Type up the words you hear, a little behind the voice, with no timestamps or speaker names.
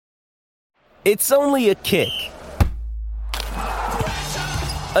It's only a kick,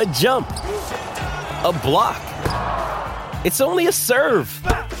 a jump, a block. It's only a serve.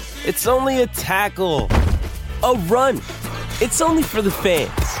 It's only a tackle, a run. It's only for the fans.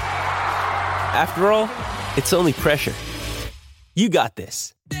 After all, it's only pressure. You got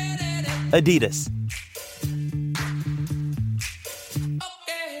this. Adidas.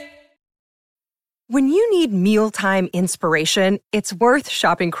 When you need mealtime inspiration, it's worth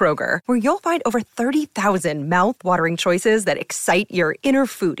shopping Kroger, where you'll find over 30,000 mouth-watering choices that excite your inner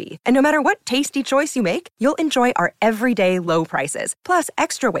foodie. And no matter what tasty choice you make, you'll enjoy our everyday low prices, plus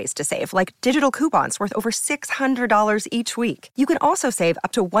extra ways to save, like digital coupons worth over $600 each week. You can also save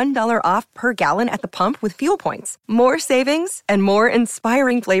up to $1 off per gallon at the pump with fuel points. More savings and more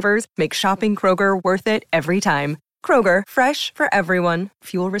inspiring flavors make shopping Kroger worth it every time. Kroger, fresh for everyone.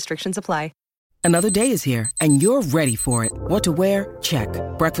 Fuel restrictions apply. Another day is here, and you're ready for it. What to wear? Check.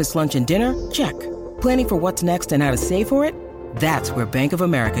 Breakfast, lunch, and dinner? Check. Planning for what's next and how to save for it? That's where Bank of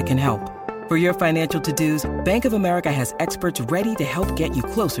America can help. For your financial to-dos, Bank of America has experts ready to help get you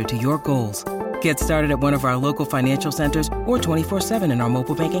closer to your goals. Get started at one of our local financial centers or 24/7 in our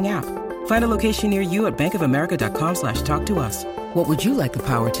mobile banking app. Find a location near you at bankofamerica.com/talktous. What would you like the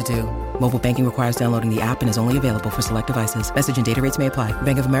power to do? Mobile banking requires downloading the app and is only available for select devices. Message and data rates may apply.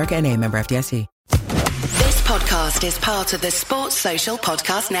 Bank of America N.A., member FDIC. This podcast is part of the Sports Social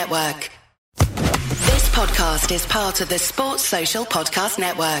Podcast Network. This podcast is part of the Sports Social Podcast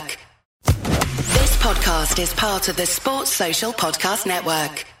Network. This podcast is part of the Sports Social Podcast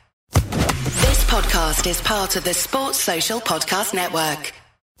Network. This podcast is part of the Sports Social Podcast Network.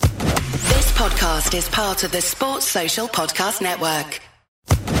 This podcast is part of the Sports Social Podcast Network.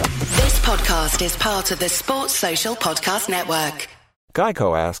 This podcast is part of the Sports Social Podcast Network.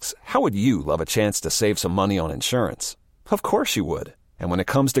 Geico asks, how would you love a chance to save some money on insurance? Of course you would. And when it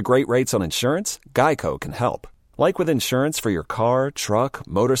comes to great rates on insurance, Geico can help. Like with insurance for your car, truck,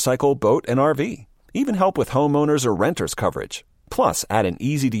 motorcycle, boat, and RV. Even help with homeowners or renters coverage. Plus, add an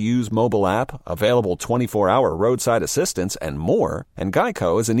easy-to-use mobile app, available 24-hour roadside assistance, and more, and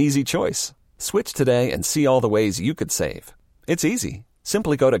Geico is an easy choice. Switch today and see all the ways you could save. It's easy.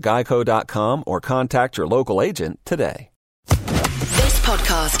 Simply go to geico.com or contact your local agent today. This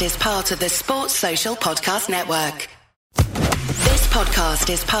podcast is part of the Sports Social Podcast Network. This podcast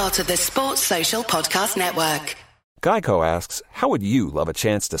is part of the Sports Social Podcast Network. Geico asks, how would you love a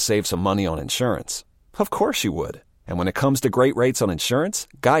chance to save some money on insurance? Of course you would. And when it comes to great rates on insurance,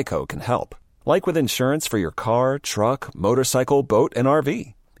 Geico can help. Like with insurance for your car, truck, motorcycle, boat, and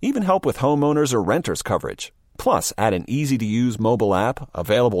RV. Even help with homeowners or renters coverage. Plus, add an easy-to-use mobile app,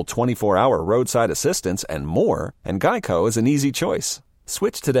 available 24-hour roadside assistance, and more, and Geico is an easy choice.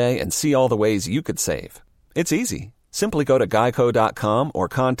 Switch today and see all the ways you could save. It's easy. Simply go to geico.com or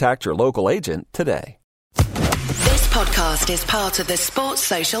contact your local agent today. This podcast is part of the Sports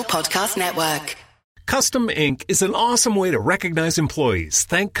Social Podcast Network. Custom Ink is an awesome way to recognize employees,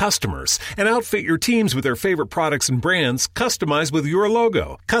 thank customers, and outfit your teams with their favorite products and brands customized with your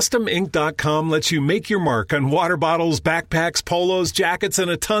logo. CustomInk.com lets you make your mark on water bottles, backpacks, polos, jackets, and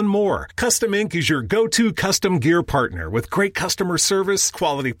a ton more. Custom Ink is your go-to custom gear partner with great customer service,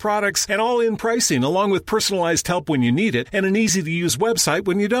 quality products, and all-in pricing, along with personalized help when you need it and an easy-to-use website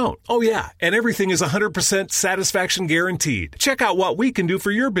when you don't. Oh yeah, and everything is 100% satisfaction guaranteed. Check out what we can do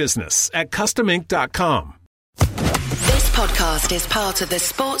for your business at CustomInk.com. This podcast is part of the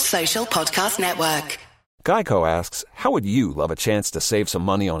Sports Social Podcast Network. Geico asks, how would you love a chance to save some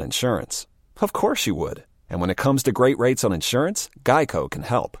money on insurance? Of course you would. And when it comes to great rates on insurance, Geico can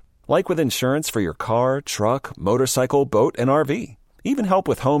help. Like with insurance for your car, truck, motorcycle, boat, and RV. Even help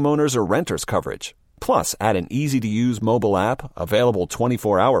with homeowners or renters coverage. Plus, add an easy-to-use mobile app, available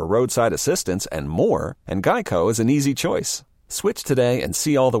 24-hour roadside assistance, and more, and Geico is an easy choice. Switch today and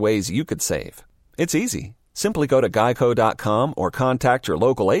see all the ways you could save. It's easy. Simply go to geico.com or contact your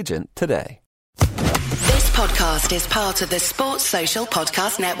local agent today. This podcast is part of the Sports Social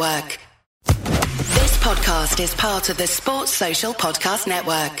Podcast Network. This podcast is part of the Sports Social Podcast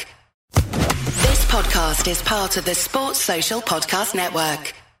Network. This podcast is part of the Sports Social Podcast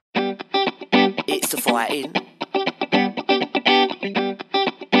Network. It's the fighting.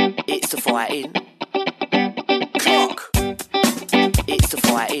 It's the fighting. Clock. It's the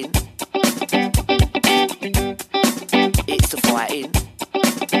fighting. It's the fighting.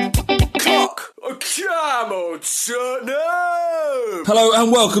 Clock. Come on, son. No. Hello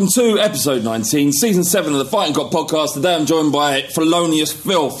and welcome to episode 19, season 7 of the Fighting Cock podcast. Today I'm joined by Felonious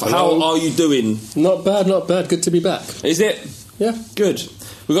Filth. Hello. How are you doing? Not bad, not bad. Good to be back. Is it? Yeah. Good.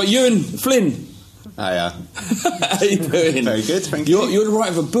 We've got Ewan Flynn. How you doing? Very good, thank you. You're the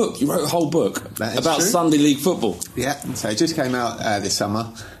writer of a book. You wrote a whole book about true. Sunday League football. Yeah, so it just came out this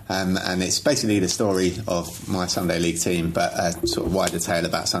summer, and it's basically the story of my Sunday League team, but a sort of wider tale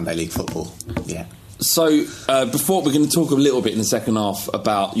about Sunday League football. Yeah. So, before we're going to talk a little bit in the second half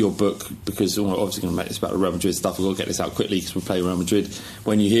about your book, because we're obviously going to make this about the Real Madrid stuff. We've got to get this out quickly because we play Real Madrid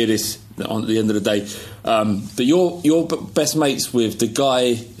when you hear this at the end of the day. But you're best mates with the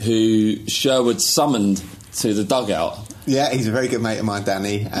guy who Sherwood summoned to the dugout. Yeah, he's a very good mate of mine,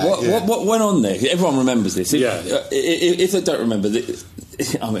 Danny. What went on there? Everyone remembers this. If they don't remember,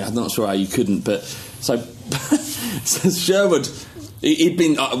 I mean, I'm not sure how you couldn't, but so Sherwood. He'd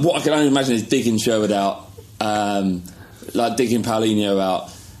been, what I can only imagine is digging Sherwood out, like digging Paulinho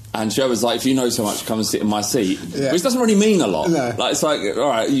out, and Sherwood's like, if you know so much, come and sit in my seat, which doesn't really mean a lot. No. Like, it's like, all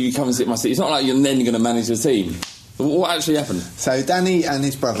right, you come and sit in my seat. It's not like you're then going to manage the team. What actually happened? So Danny and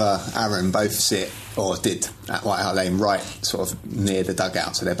his brother Aaron both sit, or did, at White Hart Lane, right sort of near the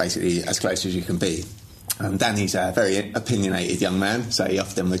dugout, so they're basically as close as you can be. Danny's a very opinionated young man, so he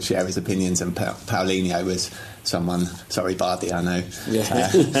often would share his opinions, and Paulinho was someone, sorry Bardi, I know,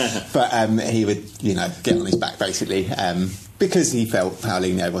 but he would, get on his back basically, because he felt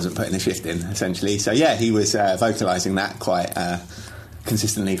Paulinho wasn't putting a shift in, essentially. So yeah, he was vocalising that quite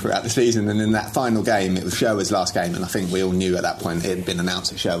consistently throughout the season, and in that final game, it was Sherwood's last game, and I think we all knew at that point it had been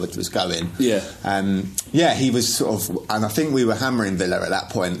announced that Sherwood was going. He was sort of, and I think we were hammering Villa at that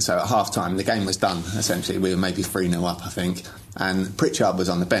point, so at half time the game was done essentially. We were maybe 3-0 up, I think, and Pritchard was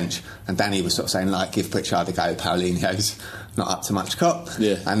on the bench, and Danny was sort of saying, like, give Pritchard a go, Paulinho's not up to much cop.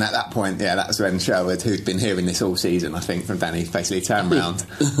 And at that point, that was when Sherwood, who'd been hearing this all season, I think, from Danny, basically turned round,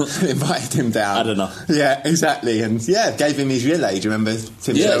 invited him down. I don't know. Yeah, exactly, and gave him his gilet. Do you remember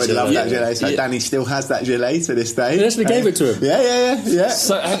Tim Sherwood loved that gilet? So Danny still has that gilet to this day. He actually gave it to him. Yeah.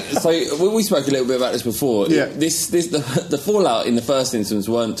 So we spoke a little bit about this before. Yeah. The fallout in the first instance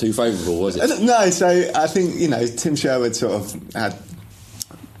weren't too favourable, was it? No, so I think, Tim Sherwood sort of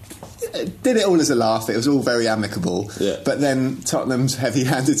did it all as a laugh. It was all very amicable. But then Tottenham's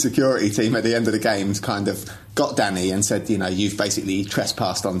heavy-handed security team at the end of the games kind of got Danny and said, you've basically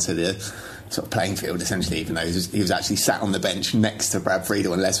trespassed onto the sort of playing field, essentially, even though he was actually sat on the bench next to Brad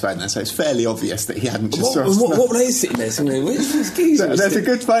Friedel and Les Ferdinand, so it's fairly obvious that he hadn't just what were they sitting there? There's a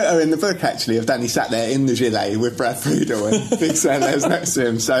good photo in the book, actually, of Danny sat there in the gilet with Brad Friedel and Big Sir Les next to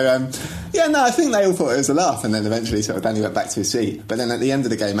him. So, I think they all thought it was a laugh, and then eventually sort of Danny went back to his seat. But then at the end of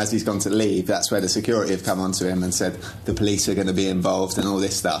the game, as he's gone to leave, that's where the security have come onto him and said the police are going to be involved and all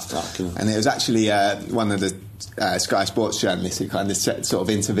this stuff. And it was actually one of the Sky Sports journalists who kind of sort of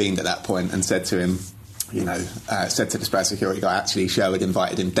intervened at that point and said to him, said to the Spurs security guy, actually Sherwood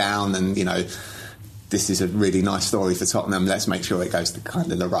invited him down, and this is a really nice story for Tottenham, let's make sure it goes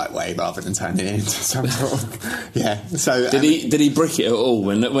the right way rather than turning it into some sort of so did he brick it at all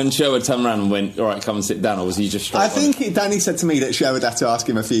when Sherwood turned around and went, all right, come and sit down, or was he just straight? I think Danny said to me that Sherwood had to ask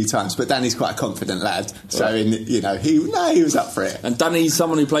him a few times, but Danny's quite a confident lad, so he was up for it. And Danny's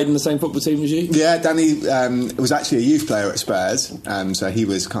someone who played in the same football team as you? Yeah, Danny was actually a youth player at Spurs, so he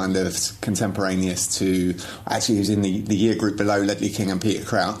was kind of contemporaneous to, actually he was in the year group below Ledley King and Peter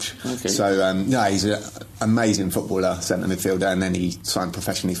Crouch. So he's an amazing footballer, centre midfielder, and then he signed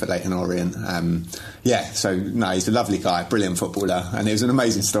professionally for Leyton Orient. He's a lovely guy, brilliant footballer, and it was an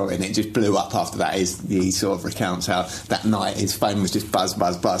amazing story, and it just blew up after that. He sort of recounts how that night his phone was just buzz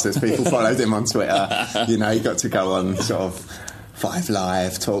as people followed him on Twitter. He got to go on sort of 5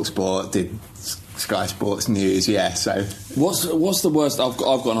 Live, TalkSport, did Sky Sports News, so what's the worst? I've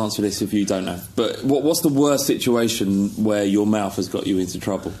got an answer to this if you don't know, but what's the worst situation where your mouth has got you into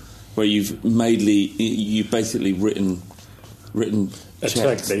trouble, where you've basically written a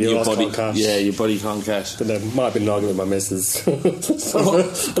check that your body can't cash? Yeah, your body can't cash. But there might have been an argument with my missus.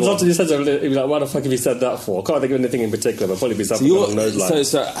 After you said something, he was like, why the fuck have you said that for? I can't think of anything in particular, but probably be something along those lines.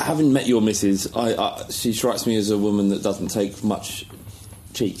 So having met your missus, she strikes me as a woman that doesn't take much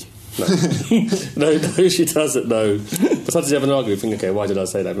cheek. No, she doesn't, no. But sometimes you have an argument, you think, okay, why did I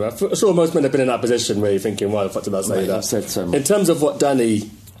say that? I'm sure most men have been in that position where you're thinking, why the fuck did I say that? I've said so much. In terms of what Danny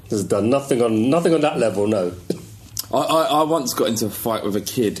has done, nothing on that level, no. I once got into a fight with a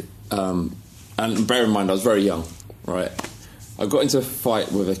kid, and bear in mind I was very young, right? I got into a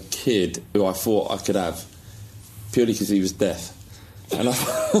fight with a kid who I thought I could have, purely because he was deaf. And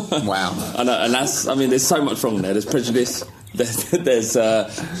wow. I know, and there's so much wrong there. There's prejudice. There's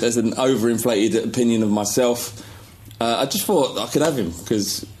an overinflated opinion of myself. I just thought I could have him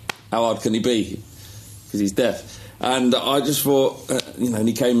because how hard can he be? Because he's deaf. And I just thought, and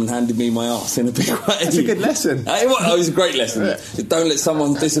he came and handed me my arse in a big way. That's a good lesson. It was a great lesson. Don't let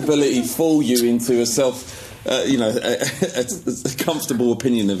someone's disability fool you into a comfortable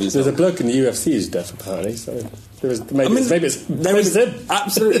opinion of yourself. There's a bloke in the UFC who's deaf, apparently, so maybe it's him.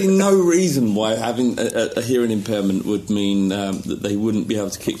 Absolutely no reason why having a hearing impairment would mean that they wouldn't be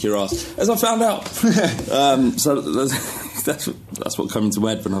able to kick your ass, as I found out. So that's what came into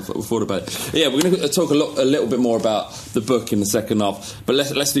my head when I thought about it. Yeah, we're going to talk a little bit more about the book in the second half, but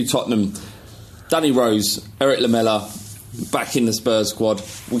let's do Tottenham. Danny Rose, Eric Lamela, back in the Spurs squad.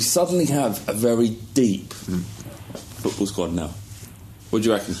 We suddenly have a very deep football squad now. What do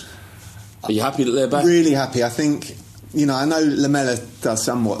you reckon? Are you happy that they're back? Really happy. I think, I know Lamela does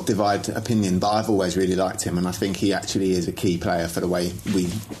somewhat divide opinion, but I've always really liked him, and I think he actually is a key player for the way we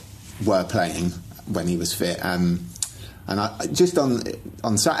were playing when he was fit. And I, just on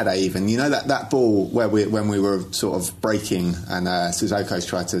Saturday even, that ball when we were sort of breaking and Sissoko's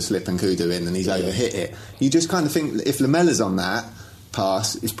tried to slip and Kudu in and he's overhit it, you just kind of think if Lamela's on that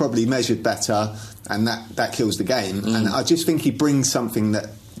pass, it's probably measured better and that kills the game. And I just think he brings something that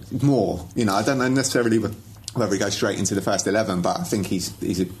more, I don't know necessarily whether he goes straight into the first 11, but I think he's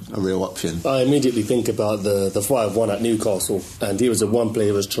a real option. I immediately think about the 5-1 at Newcastle, and he was the one player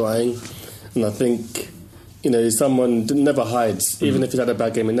who was trying, and I think someone never hides. Even if he's had a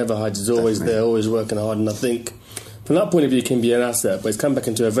bad game, he never hides. He's always there, always working hard. And I think from that point of view, he can be an asset. But he's come back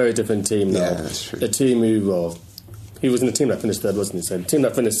into a very different team now. Yeah, that's true. A team who, he was in a team that finished third, wasn't he? So the team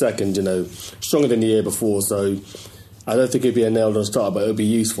that finished second, stronger than the year before. So I don't think he'd be a nailed-on starter, but it would be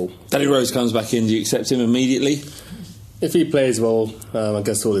useful. Danny Rose comes back in. Do you accept him immediately? If he plays well, I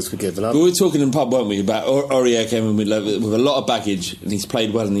guess all is forgiven. But we were talking in the pub, weren't we, about Aurier came in with a lot of baggage, and he's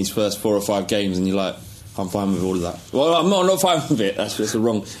played well in these first 4 or 5 games, and you're like, I'm fine with all of that. Well, I'm not fine with it. That's just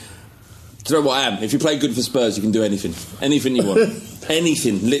wrong. Do you know what I am? If you play good for Spurs, you can do anything. Anything you want.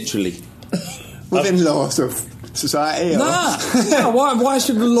 Anything, literally. Within laws of society? Nah. Why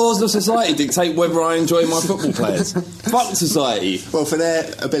should the laws of society dictate whether I enjoy my football players? Fuck society. Well, for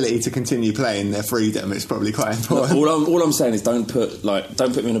their ability to continue playing, their freedom, it's probably quite important. All I'm saying is don't put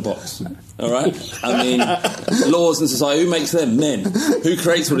me in a box. All right? I mean, laws and society, who makes them? Men. Who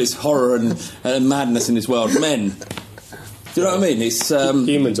creates all this horror and madness in this world? Men. Do you know what I mean? It's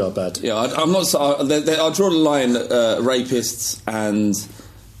humans are bad. Yeah, I'm not. I'll draw the line at rapists and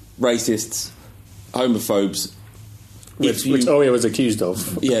racists, homophobes. Which Aurier was accused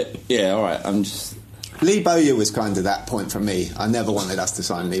of. Yeah, all right. I'm just. Lee Bowyer was kind of that point for me. I never wanted us to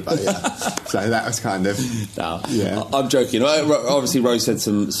sign Lee Bowyer. So that was kind of... No, yeah. I'm joking. Obviously, Rose said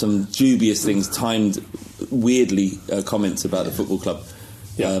some dubious things, timed weirdly comments about the football club.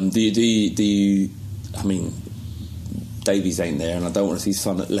 Yeah. Do you... I mean, Davies ain't there, and I don't want to see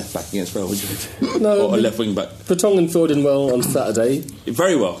Son at left back against Real Madrid. No, or left wing back. Vertonghen filled in well on Saturday.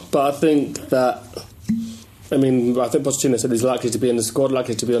 Very well. But I think Pochettino said he's likely to be in the squad,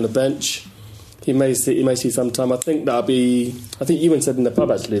 likely to be on the bench. He may see some time. I think Ewan said in the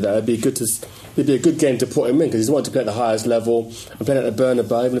pub actually that it'd be a good game to put him in because he's wanted to play at the highest level and playing at the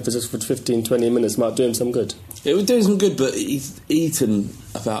Bernabeu, even if it's just for 15-20 minutes, might do him some good. It would do him some good, but he's eaten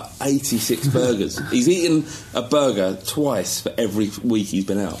about 86 burgers. He's eaten a burger twice for every week he's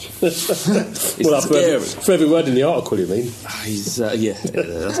been out. It's scary. For every word in the article, you mean? He's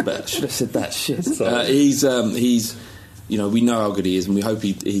that's better. Should have said that shit. He's. We know how good he is, and we hope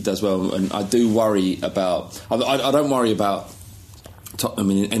he does well. And I do worry about. I don't worry about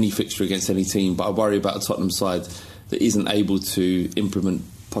Tottenham in any fixture against any team, but I worry about a Tottenham side that isn't able to implement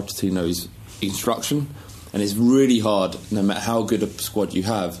Pochettino's instruction. And it's really hard, no matter how good a squad you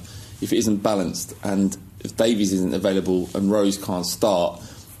have, if it isn't balanced. And if Davies isn't available and Rose can't start,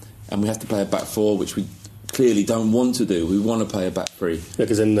 and we have to play a back 4, which we clearly don't want to do. We want to play a back 3. Yeah,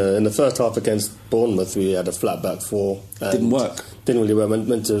 because in the first half against Bournemouth, we had a flat back 4. Didn't work. Didn't really work.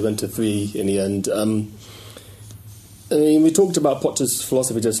 Went to 3 in the end. We talked about Potter's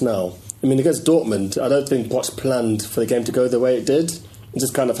philosophy just now. Against Dortmund, I don't think Poch planned for the game to go the way it did. It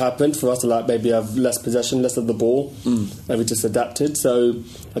just kind of happened for us to maybe have less possession, less of the ball, and we just adapted. So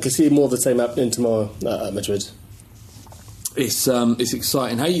I can see more of the same happening tomorrow at Madrid. It's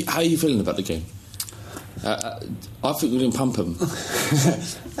exciting. How are you feeling about the game? I think we're going to pump them.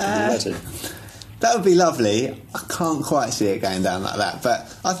 That would be lovely. I can't quite see it going down like that,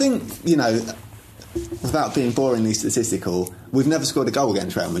 but I think without being boringly statistical, we've never scored a goal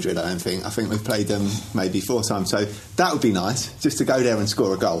against Real Madrid. I think we've played them maybe 4 times, so that would be nice. Just to go there and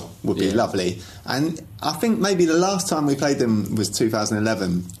score a goal would be lovely. And I think maybe the last time we played them was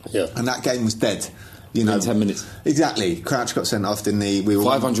 2011, and that game was dead. In 10 minutes. Exactly. Crouch got sent off, didn't he? We were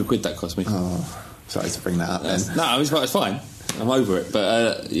 500 quid that cost me. Oh. Sorry to bring that up. No, it's fine. I'm over it.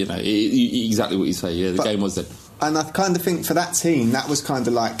 But exactly what you say. Yeah, the game was dead. And I kind of think for that team, that was kind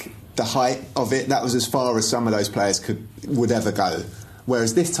of like the height of it. That was as far as some of those players would ever go.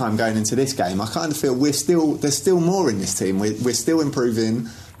 Whereas this time, going into this game, I kind of feel there's still more in this team. We're still improving,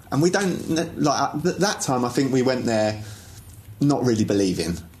 and we don't like that time. I think we went there not really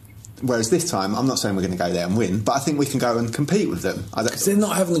believing. Whereas this time, I'm not saying we're going to go there and win, but I think we can go and compete with them. Because they're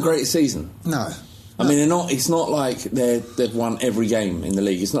not having the greatest season. No. I mean, they're not. It's not like they've won every game in the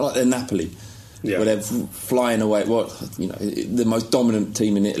league. It's not like they're Napoli. Yeah. Where they're flying away. The most dominant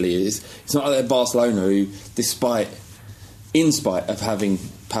team in Italy is. It's not like they're Barcelona, who, in spite of having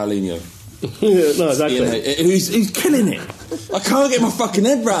Paulinho, no, exactly, who's killing it. I can't get my fucking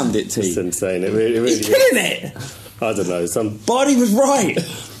head round it. It's insane. It really he's killing it. I don't know. Bardi was right.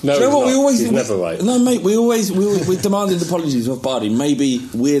 No, you know what? He's never right. No, mate. We demanded apologies of Bardi. Maybe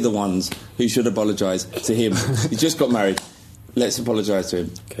we're the ones who should apologise to him. He just got married. Let's apologise to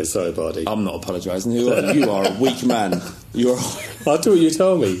him. Okay, sorry, Bardi. I'm not apologising. You are a weak man. I'll do what you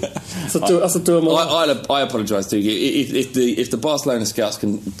tell me. I apologise to you. If the Barcelona scouts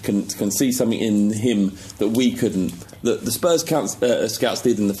can see something in him that we couldn't, that the Spurs scouts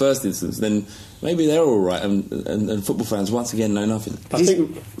did in the first instance, then maybe they're all right, and football fans once again know nothing. I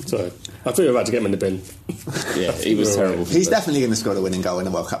thought you were about to get him in the bin. Yeah, he was terrible. He's definitely going to score the winning goal in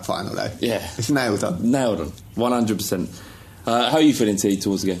the World Cup final, though. Yeah, it's nailed on. 100%. How are you feeling, T,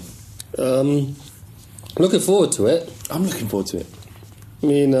 towards the game? Looking forward to it. I'm looking forward to it. I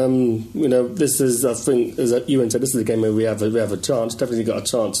mean, this is, I think, as Ewan said, this is a game where we have a chance. Definitely got a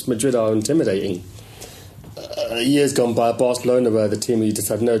chance. Madrid are intimidating. Years gone by, Barcelona were the team you just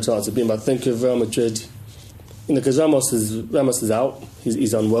had no chance of being. But I think of Real Madrid, because Ramos is out.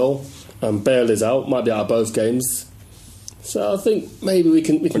 He's unwell. Bale is out. Might be out of both games. So I think maybe we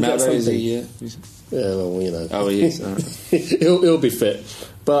can get something. Yeah, well, Oh, he is. he'll be fit.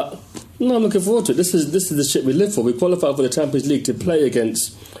 But no, I'm looking forward to it. This is the shit we live for. We qualified for the Champions League to play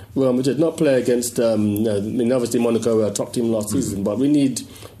against Real Madrid, not play against. Obviously Monaco were our top team last season, but we need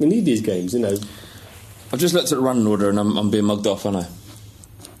these games. I've just looked at the running order and I'm being mugged off, aren't I?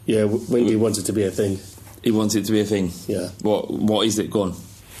 Yeah, Windy wants it to be a thing. He wants it to be a thing. Yeah. What is it? Go on.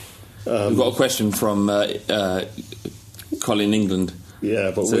 We've got a question from Colin England.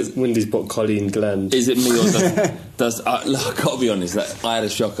 Yeah, but Windy's put Colleen Glenn. Is it me or does I got to be honest, I had a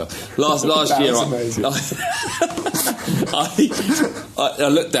shocker. Last year I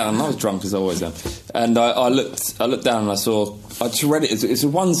looked down. I was drunk as I always am, and I looked down and I just read it. It's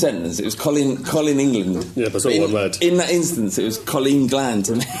one sentence. It was Colin England. Yeah, but it's all one word. In that instance, it was Colleen Gland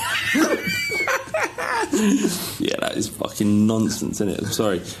to me. Yeah, that is fucking nonsense, isn't it? I'm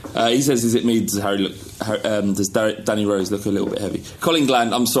sorry. He says, "Is it me? Does does Danny Rose look a little bit heavy?" Colin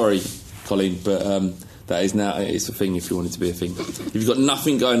Gland, I'm sorry, Colin, but that is now it's a thing. If you want it to be a thing, if you've got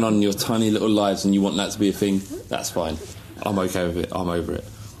nothing going on in your tiny little lives and you want that to be a thing, that's fine. I'm okay with it. I'm over it.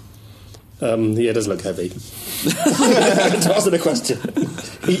 Yeah, it does look heavy. To answer the question,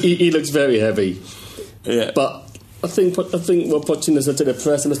 he looks very heavy. Yeah, but I think what Pochettino said to the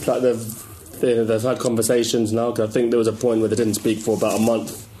press, it looks like they've had conversations now. Cause I think there was a point where they didn't speak for about a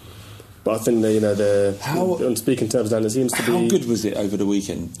month. But I think they're on speaking terms now. It seems to be. How good was it over the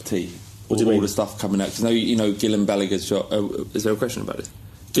weekend, T? What do you mean? All the stuff coming out. Because Gillen Ballagher's shot. Is there a question about it?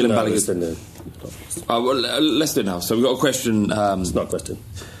 Gillen Ballagher's. Let's do it now. So we've got a question. It's not a question.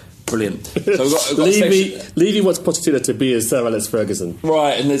 Brilliant. So we've got Levy wants Pochettino to be as Sir Alex Ferguson.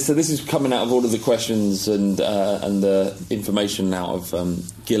 Right, and so this is coming out of all of the questions and the information out of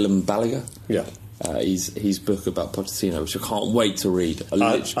Gillen Ballagher. Yeah. His book about Pochettino, which I can't wait to read.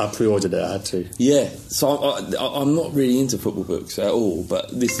 I pre-ordered it, I had to. Yeah, so I'm not really into football books at all, but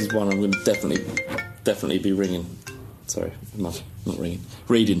this is one I'm going to definitely be ringing. Sorry, not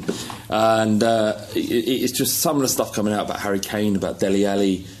reading. And it's just some of the stuff coming out about Harry Kane, about Dele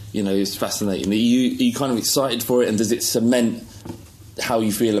Alli. It's fascinating. Are you kind of excited for it, and does it cement how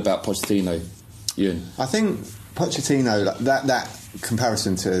you feel about Pochettino, Ewan? I think Pochettino, that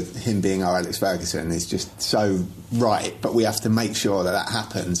comparison to him being our Alex Ferguson is just so right, but we have to make sure that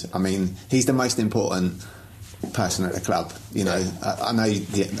happens. I mean, he's the most important person at the club. I know.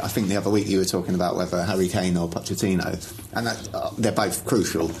 I think the other week you were talking about whether Harry Kane or Pochettino, and they're both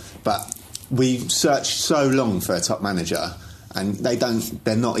crucial. But we've searched so long for a top manager, and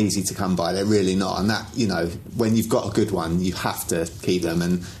they're not easy to come by. They're really not. And that, when you've got a good one, you have to keep them.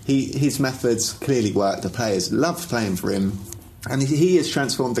 And his methods clearly work. The players love playing for him. And he has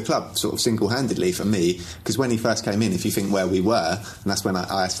transformed the club sort of single-handedly for me, because when he first came in, if you think where we were, and that's when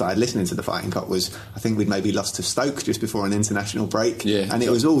I started listening to the Fighting Cock, was I think we'd maybe lost to Stoke just before an international break, and it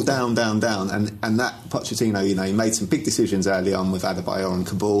was all down, and that Pochettino, you know, he made some big decisions early on with Adebayor and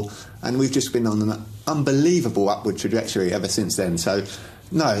Kabul, and we've just been on an unbelievable upward trajectory ever since then. So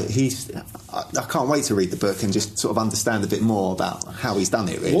no, I can't wait to read the book and just sort of understand a bit more about how he's done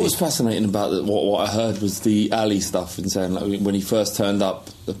it, really. What was fascinating about it, what I heard was the Ali stuff, and saying, like, when he first turned up,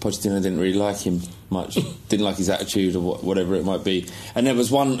 Pochettino didn't really like him much, didn't like his attitude or whatever it might be. And there was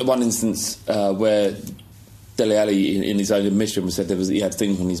one instance where Dele Alli, in his own admission, said he had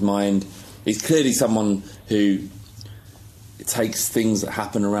things on his mind. He's clearly someone who takes things that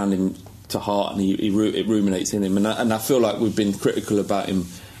happen around him to heart, and it ruminates in him, and I feel like we've been critical about him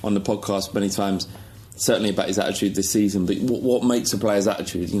on the podcast many times, certainly about his attitude this season. But what makes a player's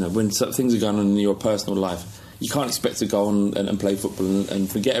attitude? You know, when things are going on in your personal life, you can't expect to go on and play football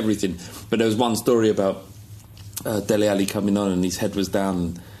and forget everything. But there was one story about Dele Alli coming on and his head was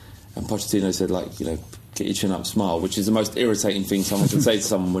down, and Pochettino said, like, you know, get your chin up, smile, which is the most irritating thing someone can say to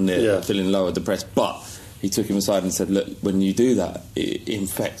someone when they're feeling low or depressed. But he took him aside and said, look, when you do that, it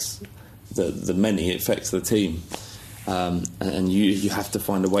infects the many, it affects the team, and you have to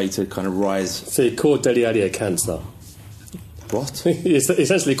find a way to kind of rise. So he called Dele Alli a cancer. What? He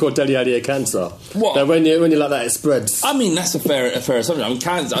essentially called Dele Alli a cancer. What? That when you're like that, it spreads. I mean, that's a fair assumption. I mean,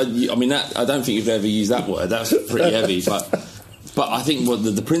 cancer. I don't think you've ever used that word. That's pretty heavy, but I think what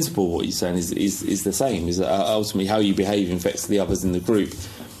the principle of what you're saying is the same. Is that ultimately how you behave affects the others in the group,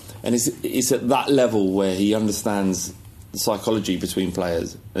 and it's at that level where he understands the psychology between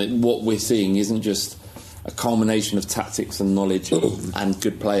players. What we're seeing isn't just a culmination of tactics and knowledge and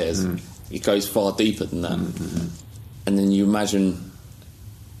good players. It goes far deeper than that. And then you imagine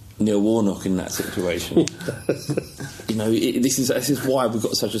Neil Warnock in that situation. You know, this is why we've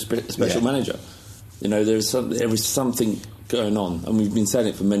got such a special manager. You know, there is something going on, and we've been saying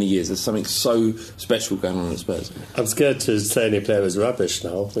it for many years. There's something so special going on at Spurs. I'm scared to say any player was rubbish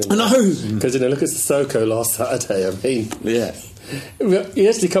now. I know, because look at Sissoko last Saturday. I mean, he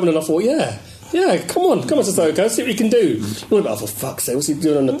actually coming in. I thought, come on, Sissoko, see what you can do. What about, for fuck's sake, what's he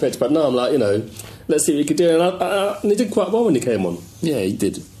doing on the pitch? But no, I'm like, you know, let's see what he can do. And he did quite well when he came on. Yeah, he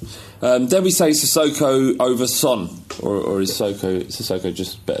did. Then we say Sissoko over Son, or is Sissoko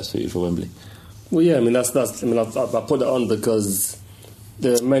just better suited for Wembley? Well, yeah, I mean, that's. I mean, I put it on because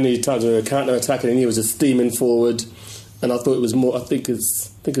there are many times when we were counter-attacking and he was just steaming forward, and I thought it was more. I think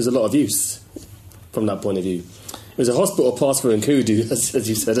there's a lot of use from that point of view. It was a hospital pass for Nkudu, as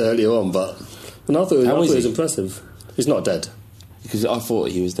you said earlier on, but I thought it was impressive. He's not dead, because I thought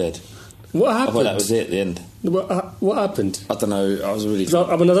he was dead. What happened? I thought that was it at the end. What happened? I don't know. I was really.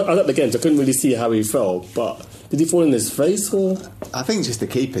 I was at the game, so I couldn't really see how he fell. But did he fall in his face, or? I think just the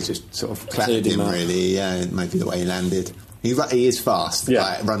keeper just sort of clattered him. Really, yeah, maybe the way he landed. He is fast,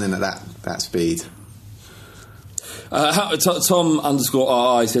 like, running at that speed.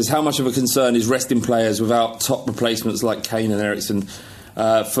 Tom_RI says, how much of a concern is resting players without top replacements like Kane and Eriksen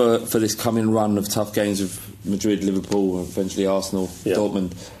for this coming run of tough games of Madrid, Liverpool, and eventually Arsenal,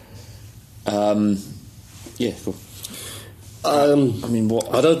 Dortmund? Cool. I mean,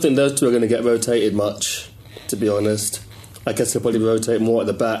 what? I don't think those two are going to get rotated much, to be honest. I guess they'll probably rotate more at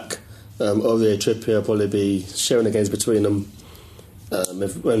the back. Aurier, Trippier will probably be sharing the games between them.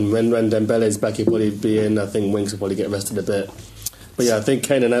 When Dembele's back, he'll probably be in. I think Winks will probably get rested a bit. But yeah, I think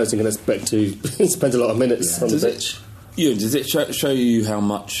Kane and Eriksen can expect to spend a lot of minutes on the pitch. Does it show you how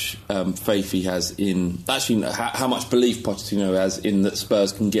much faith he has in... Actually, how much belief Pochettino has in that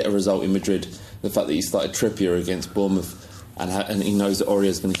Spurs can get a result in Madrid? The fact that he started Trippier against Bournemouth and he knows that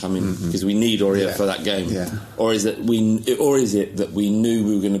Aurier's going to come in because we need Aurier for that game. Yeah. Or is it that we knew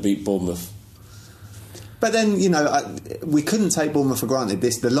we were going to beat Bournemouth? But then, you know, we couldn't take Bournemouth for granted.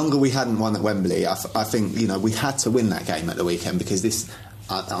 The longer we hadn't won at Wembley, I think, you know, we had to win that game at the weekend because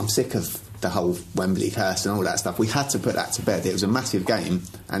I'm sick of the whole Wembley curse and all that stuff. We had to put that to bed. It was a massive game,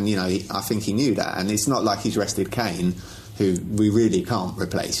 and, you know, I think he knew that. And it's not like he's rested Kane, who we really can't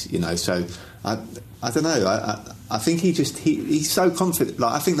replace, you know. So I don't know. I think he's so confident.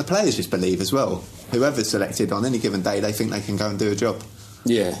 Like, I think the players just believe as well. Whoever's selected on any given day, they think they can go and do a job.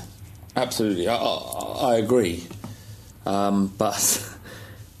 Yeah, absolutely. I agree. But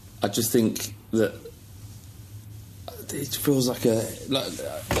I just think that it feels like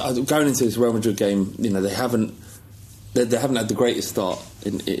going into this Real Madrid game. You know, they haven't had the greatest start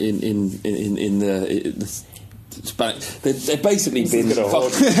in the They've basically been.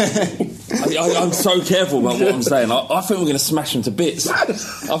 I'm so careful about what I'm saying. I think we're going to smash them to bits. I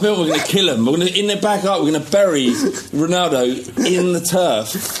think we're going to kill them. We're going to, in their back up, we're going to bury Ronaldo in the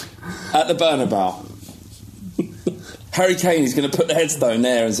turf at the Bernabeu. Harry Kane is going to put the headstone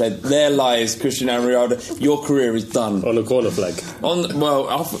there and say, "There lies Cristiano Ronaldo. Your career is done." On a corner flag.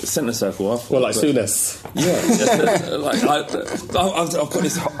 Centre circle. Like Souness. Yeah.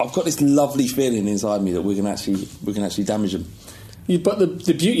 I've got this lovely feeling inside me that we can actually damage them. But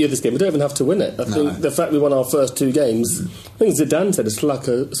the beauty of this game, we don't even have to win it. I think the fact we won our first 2 games, I think Zidane said it's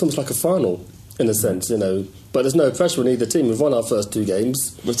almost like a final in a sense, But there's no pressure on either team. We've won our first 2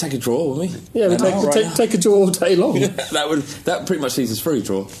 games. We'll take a draw, won't we? Yeah, take a draw all day long. That pretty much sees us through,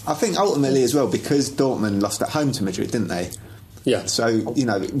 draw. I think ultimately as well, because Dortmund lost at home to Madrid, didn't they? Yeah. So,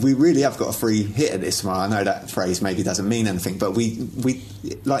 we really have got a free hit at this tomorrow. I know that phrase maybe doesn't mean anything, but we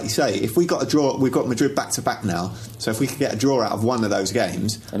like you say, if we got a draw, we've got Madrid back-to-back now, so if we could get a draw out of one of those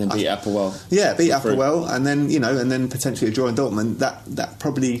games... And then beat Applewell. Yeah, beat Applewell, and then potentially a draw in Dortmund, that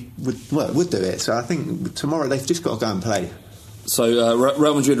probably would do it. So I think tomorrow they've just got to go and play. So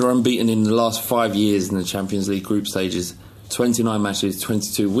Real Madrid are unbeaten in the last 5 years in the Champions League group stages. 29 matches,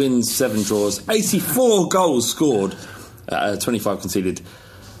 22 wins, 7 draws, 84 goals scored... 25 conceded.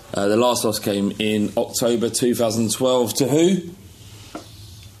 The last loss came in October 2012 to who?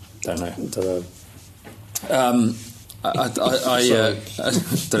 Don't know. I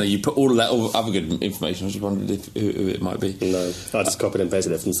don't know. You put all of that other good information. I just wondered who it might be. No, I just copied and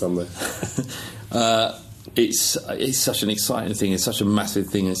pasted it from somewhere. It's such an exciting thing. It's such a massive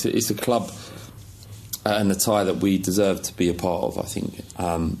thing. It's a club and a tie that we deserve to be a part of. I think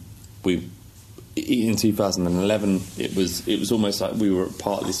in 2011, it was almost like we were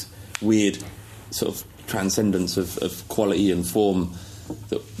part of this weird sort of transcendence of quality and form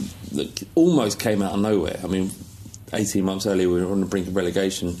that almost came out of nowhere. I mean, 18 months earlier we were on the brink of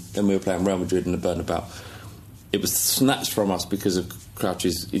relegation, then we were playing Real Madrid in the Bernabeu. It was snatched from us because of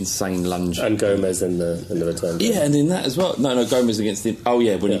Crouch's insane lunge. And Gomez in the return. Yeah, and in that as well. No, Gomez against the... Oh,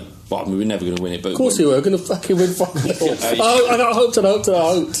 yeah. Well, I mean, we're never going to win it. But of course we were going to fucking win 5-0. I hoped.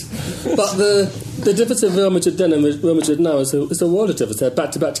 But the difference of Real Madrid then and Real Madrid now is a world of difference. They're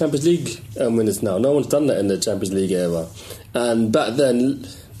back-to-back Champions League winners now. No one's done that in the Champions League era. And back then,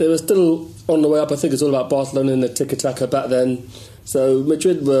 they were still on the way up. I think it's all about Barcelona and the tiki-taka back then. So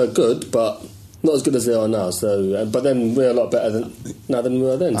Madrid were good, but... not as good as they are now. So, but then we're a lot better now than we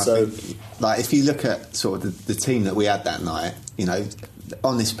were then. I think, if you look at sort of the team that we had that night,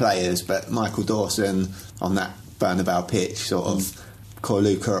 honest players, but Michael Dawson on that Bernabeu pitch, sort of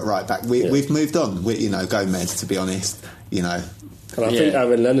Corluka at right back. We've moved on. Gomez, to be honest, And I think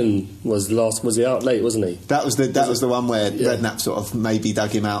Aaron Lennon was he out late, wasn't he? That was the one where Redknapp sort of maybe dug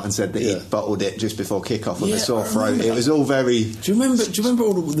him out and said that he bottled it just before kick-off with a sore throat. It was all very... Do you remember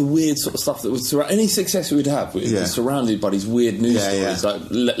all the weird sort of stuff that would surround... Any success we'd have, it was surrounded by these weird news stories, like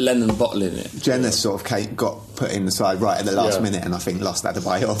Lennon bottling it. Jenner sort of got put in the side right at the last minute and I think lost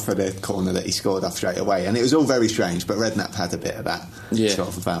Adebayor for the corner that he scored off straight away. And it was all very strange, but Redknapp had a bit of that sort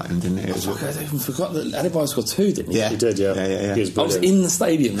of about him, didn't he? I even forgot that Adebayor scored 2, didn't he? Yeah. He did, yeah. He was I was in the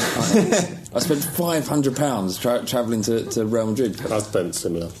stadium. I spent £500 travelling to Real Madrid. I spent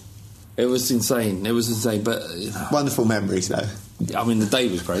similar. It was insane, but... wonderful memories, though. I mean, the day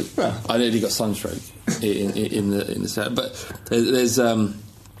was great. Yeah. I nearly got sunstroke in the set. But there's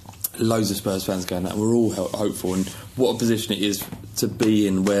loads of Spurs fans going out. We're all hopeful, and what a position it is to be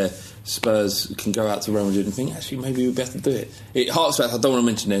in where Spurs can go out to Real Madrid and think, actually, maybe we'd better do it. It harks back, I don't want to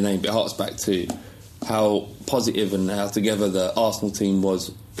mention their name, but it harks back to how positive and how together the Arsenal team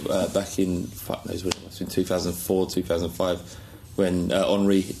was back in, fuck knows when it was, in 2004, 2005, when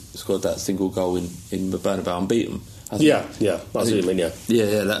Henry scored that single goal in the Bernabeu and beat them. Yeah, that's what you mean, yeah.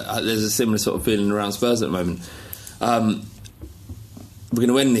 There's a similar sort of feeling around Spurs at the moment. We're going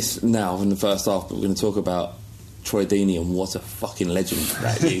to end this now in the first half, but we're going to talk about Troy Deeney and what a fucking legend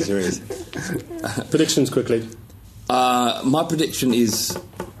that geezer is. Predictions quickly. My prediction is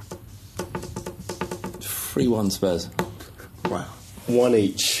 3-1 Spurs. Wow. 1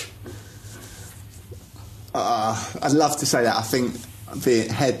 each. I'd love to say that. I think the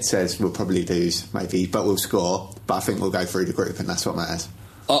head says we'll probably lose, maybe, but we'll score. But I think we'll go through the group, and that's what matters.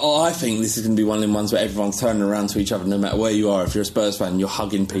 I think this is going to be one of them ones where everyone's turning around to each other no matter where you are. If you're a Spurs fan, you're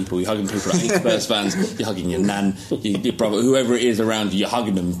hugging people like 8 Spurs fans, you're hugging your nan, your brother, whoever it is around you, you're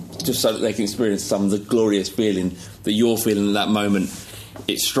hugging them just so that they can experience some of the glorious feeling that you're feeling at that moment.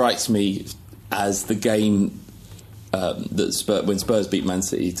 It strikes me as the game when Spurs beat Man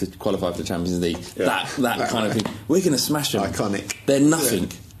City to qualify for the Champions League, that kind of thing. We're going to smash them. Iconic. They're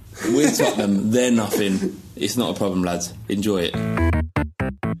nothing. We're Tottenham, they're nothing. It's not a problem, lads. Enjoy it.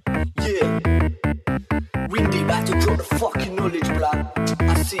 Yeah. Windy, back to drop the fucking knowledge, blood.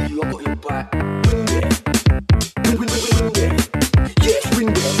 I see you, I got your back. Windy. Yes,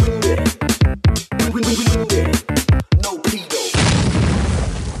 windy. No pedo.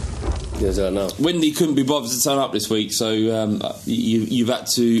 Yes, I know. Windy couldn't be bothered to turn up this week, so you've had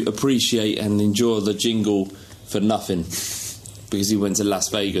to appreciate and enjoy the jingle for nothing because he went to Las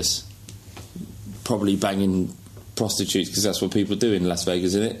Vegas, probably banging prostitutes because that's what people do in Las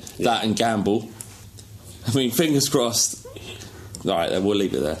Vegas, isn't it? Yeah. That and gamble. I mean, fingers crossed. All right, then we'll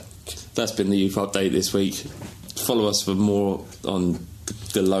leave it there. That's been the youth update this week. Follow us for more on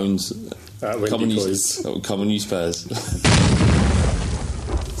the loans. Come on, you Spurs.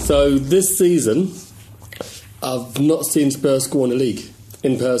 So this season, I've not seen Spurs score in the league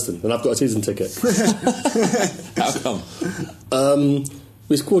in person, and I've got a season ticket. How come?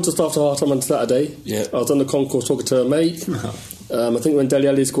 We scored just after half-time on Saturday. Yeah. I was on the concourse talking to a mate. I think when Dele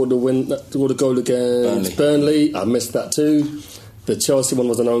Alli scored the goal against Burnley, I missed that too. The Chelsea one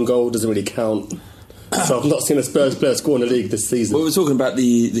was an own goal, doesn't really count. So I've not seen a Spurs player score in the league this season. Well, we're talking about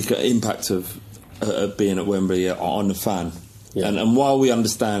the impact of being at Wembley on the fan. Yeah. And while we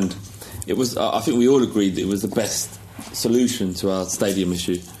understand, it was, I think we all agreed that it was the best solution to our stadium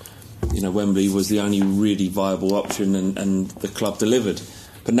issue. You know, Wembley was the only really viable option, and the club delivered.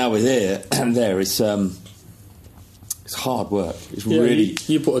 But now we're there, and it's hard work. It's really.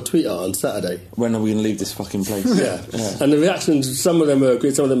 You put a tweet out on Saturday. When are we going to leave this fucking place? Yeah. And the reactions, some of them were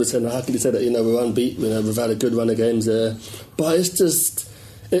great, some of them were saying, how can you say that, we're unbeaten, we've had a good run of games there. But it's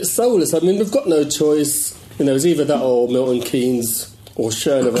soulless. I mean, we've got no choice. It's either that or Milton Keynes or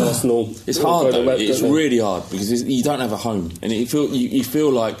Schön of Arsenal. It's hard, though. It's really hard because you don't have a home. And you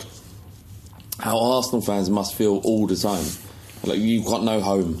feel like how Arsenal fans must feel all the time. Like, you've got no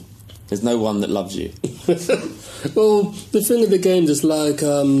home. There's no one that loves you. Well, the thing of the games is like,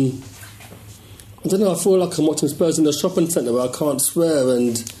 I don't know, I feel like I'm watching Spurs in a shopping centre where I can't swear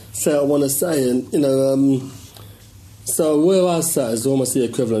and say what I want to say. And, so where I sat is almost the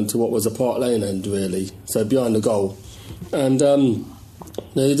equivalent to what was a Park Lane end, really. So behind the goal. And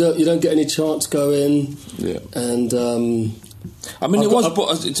you don't get any chance going. Yeah. And I mean,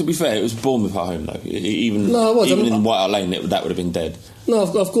 to be fair, it was Bournemouth at home, though. Even in White Hart Lane, that would have been dead. No,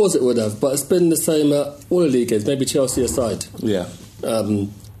 of course it would have, but it's been the same at all the league games, maybe Chelsea aside. Yeah.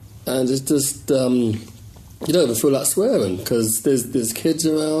 And it's just, you don't even feel like swearing, because there's kids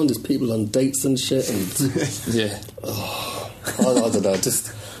around, there's people on dates and shit, and... Yeah. I don't know, I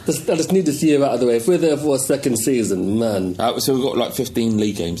just need this year out of the way. If we're there for a second season, man... So we've got like 15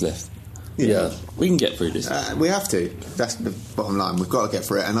 league games left. Yeah. We can get through this. We have to. That's the bottom line. We've got to get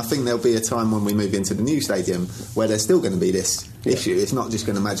through it. And I think there'll be a time when we move into the new stadium where there's still going to be this issue. It's not just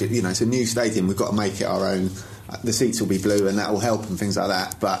going to magic. It's a new stadium. We've got to make it our own. The seats will be blue and that will help and things like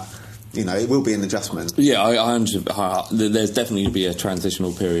that. But, it will be an adjustment. Yeah, there's definitely going to be a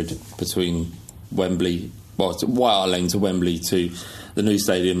transitional period between Wembley, White Hart Lane to Wembley to the new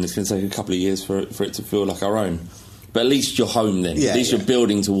stadium. It's going to take a couple of years for it to feel like our own. But at least you're home then. At least you're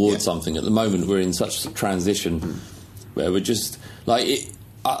building towards something. At the moment, we're in such a transition where we're just... like it,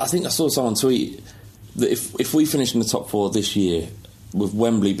 I think I saw someone tweet that if we finish in the top four this year, with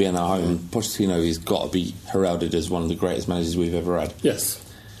Wembley being our home, Pochettino has got to be heralded as one of the greatest managers we've ever had. Yes.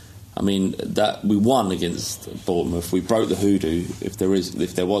 I mean, that we won against Bournemouth. We broke the hoodoo. If there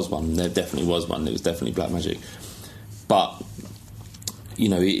was one, there definitely was one. It was definitely black magic. But,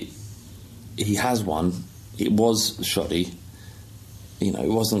 he has won. It was shoddy. It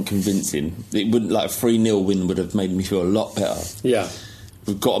wasn't convincing. It wouldn't, like a 3-0 win would have made me feel a lot better. Yeah.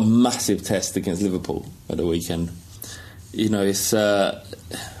 We've got a massive test against Liverpool at the weekend. It's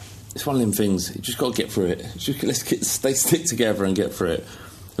one of them things. You just got to get through it. Let's stick together and get through it.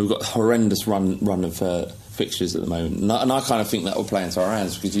 We've got a horrendous run of fixtures at the moment, and I kind of think that will play into our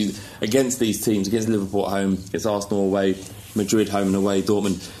hands because against these teams, against Liverpool at home, against Arsenal away, Madrid home and away,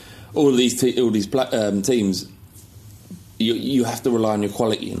 Dortmund. All these teams, you have to rely on your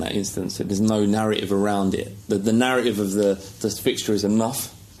quality in that instance. There's no narrative around it. The narrative of the fixture is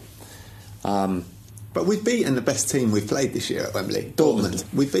enough. But we've beaten the best team we've played this year at Wembley, Dortmund.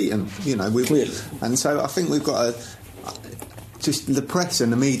 We've beaten, Clearly. And so I think we've got to... just the press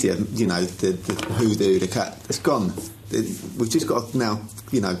and the media, the hoodoo, the cat, it's gone. We've just got to now,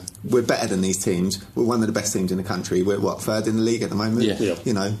 we're better than these teams. We're one of the best teams in the country. We're, third in the league at the moment? Yeah.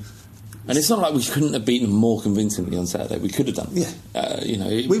 And it's not like we couldn't have beaten them more convincingly on Saturday. We could have done. Yeah.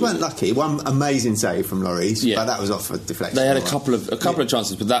 We weren't lucky. One amazing save from Lloris, but that was off a deflection. They had a couple of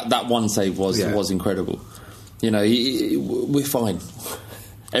chances, but that one save was incredible. We're fine.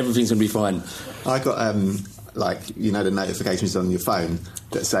 Everything's going to be fine. I got like, you know, the notifications on your phone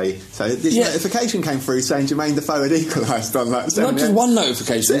that say, so this notification came through saying Jermaine Defoe had equalised on like 7 Not just one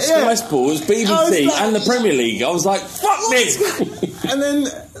notification, Sky Sports, BBC and the Premier League. I was like, fuck this! And then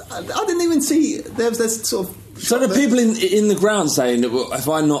I didn't even see, there's sort of... So the people in the ground saying, well, have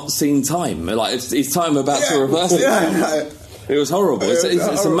I not seen time? Like, is time about to reverse it? Yeah, it was horrible.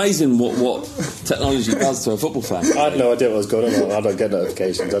 It's amazing what technology does to a football fan. I had no idea what was going on. I don't get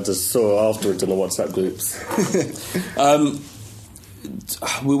notifications. I just saw afterwards in the WhatsApp groups.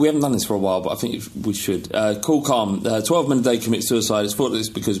 We haven't done this for a while, but I think we should. Cool Calm, 12 men a day commit suicide. It's thoughtless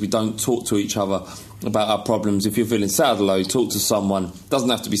because we don't talk to each other about our problems. If you're feeling sad or low, talk to someone. Doesn't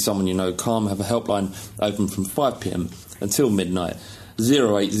have to be someone you know. Calm have a helpline open from 5pm until midnight.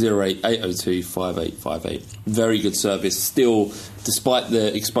 0808 802 5858. Very good service. Still, despite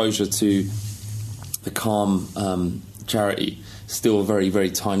the exposure to the Calm charity, still a very,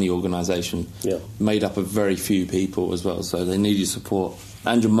 very tiny organisation, made up of very few people as well, so they need your support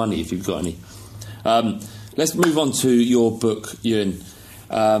and your money if you've got any. Let's move on to your book, Ewan.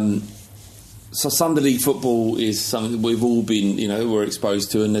 So Sunday League football is something that we've all been, we're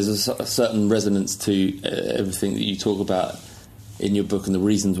exposed to, and there's a certain resonance to everything that you talk about in your book and the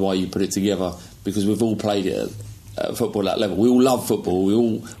reasons why you put it together, because we've all played it at football at that level. We all love football. We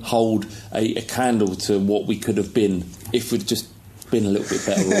all hold a candle to what we could have been if we'd just been a little bit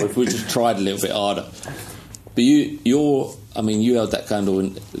better, or if we just tried a little bit harder. But you held that candle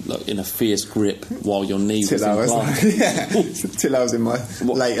in a fierce grip while your knee was in plaster. Till I was in my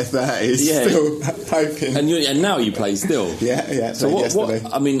later 30s, still hoping. And now you play still. Yeah. So yesterday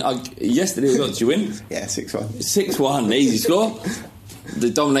yesterday, did you win? Yeah, 6-1. 6-1, easy score.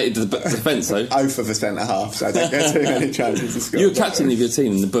 They dominated the defence, though. 0 for the centre-half, so I don't get too many chances to score. You were captain of your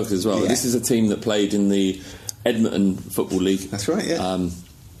team in the book as well. Yeah. This is a team that played in the Edmonton Football League. That's right, yeah.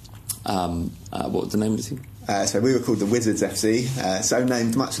 What was the name of the team? So we were called the Wizards FC, so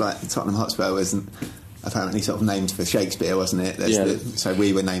named much like Tottenham Hotspur was apparently sort of named for Shakespeare, wasn't it? So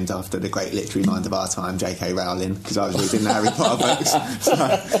we were named after the great literary mind of our time, J.K. Rowling, because I was reading the Harry Potter books. So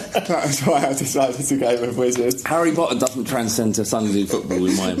that was why I decided to go with Wizards. Harry Potter doesn't transcend to Sunday League football,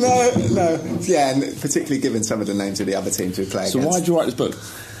 in my opinion. No. Yeah, and particularly given some of the names of the other teams we play against. So why did you write this book?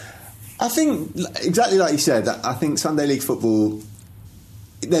 I think, exactly like you said, I think Sunday League football...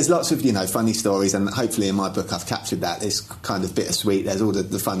 There's lots of, funny stories, and hopefully in my book I've captured that. It's kind of bittersweet. There's all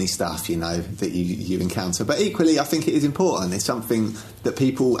the funny stuff, that you encounter. But equally, I think it is important. It's something that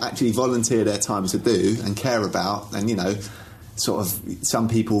people actually volunteer their time to do and care about. And, sort of some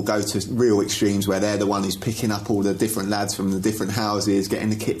people go to real extremes where they're the one who's picking up all the different lads from the different houses,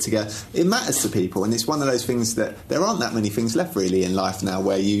 getting the kit together. It matters to people, and it's one of those things that there aren't that many things left really in life now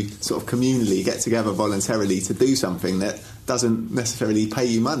where you sort of communally get together voluntarily to do something that doesn't necessarily pay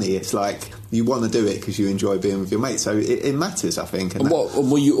you money. It's like you want to do it because you enjoy being with your mates, so it matters, I think. And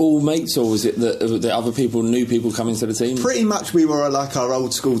were you all mates, or was it that other people, new people coming to the team? Pretty much we were like our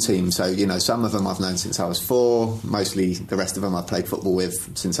old school team, so some of them I've known since I was 4, mostly the rest of them I've played football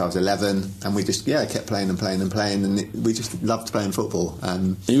with since I was 11, and we just kept playing, and we just loved playing football.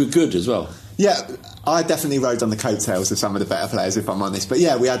 And you were good as well. Yeah, I definitely rode on the coattails of some of the better players, if I'm honest. But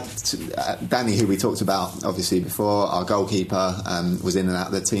yeah, we had Danny, who we talked about obviously before. Our goalkeeper was in and out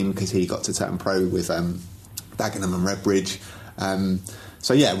of the team because he got to turn pro with Dagenham and Redbridge.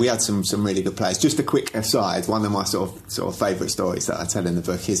 So yeah, we had some really good players. Just a quick aside, one of my sort of favourite stories that I tell in the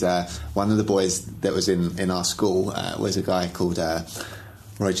book is one of the boys that was in our school was a guy called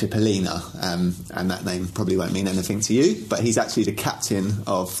Roy Cipollina, and that name probably won't mean anything to you, but he's actually the captain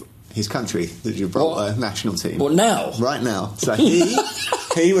of his country, the Gibraltar national team. What now? Right now. So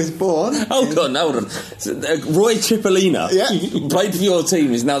he was born... Hold on. So, Roy Cipollina, who played for your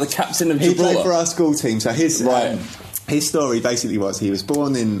team, is now the captain of Gibraltar. He played for our school team. So his story basically was he was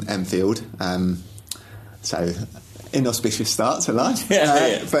born in Enfield, so inauspicious start to life.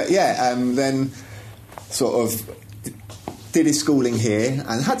 But then sort of did his schooling here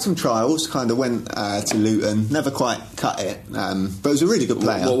and had some trials, kind of went to Luton, never quite cut it, but was a really good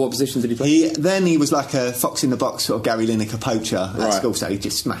player. What position did he play? He was like a fox in the box, sort of Gary Lineker poacher at school, so he'd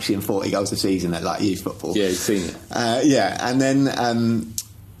just smash in 40 goals a season at like youth football. Yeah, he's seen it. And then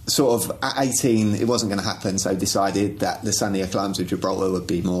sort of at 18 it wasn't going to happen, so decided that the sunnier climes of Gibraltar would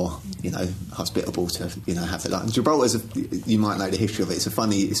be more hospitable to have it. Like Gibraltar's you might know the history of it.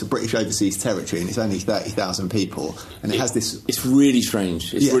 It's a British overseas territory, and it's only 30,000 people, and it has this... It's really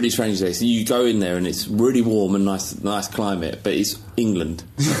strange. It's really strange there. So you go in there and it's really warm and nice climate, but it's England.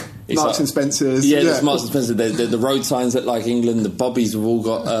 Marks and Spencer's. Yeah, there's Marks and Spencer's. The road signs that like England, the bobbies have all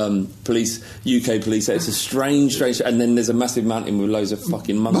got UK police. It's a strange. And then there's a massive mountain with loads of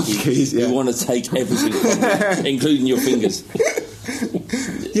fucking monkeys who want to take everything from you, including your fingers.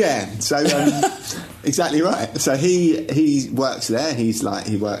 Yeah, so exactly right. So he works there. He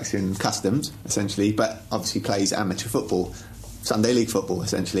works in customs essentially, but obviously plays amateur football, Sunday League football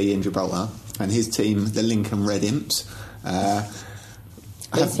essentially in Gibraltar. And his team, the Lincoln Red Imps, they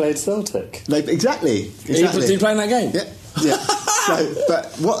played Celtic. Exactly. Did you play in that game? Yeah.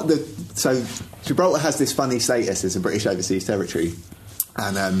 So Gibraltar has this funny status as a British overseas territory.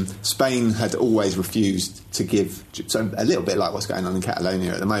 And Spain had always refused to give, so a little bit like what's going on in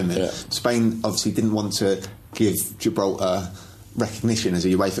Catalonia at the moment. Yeah. Spain obviously didn't want to give Gibraltar recognition as a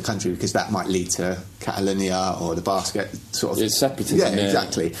UEFA country because that might lead to Catalonia or the Basque sort of... It's separatism. Yeah,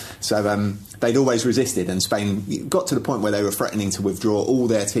 exactly. So they'd always resisted, and Spain got to the point where they were threatening to withdraw all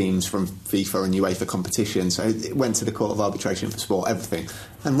their teams from FIFA and UEFA competition. So it went to the Court of Arbitration for Sport, everything.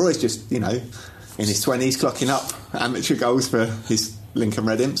 And Roy's just, in his 20s, clocking up amateur goals for his Lincoln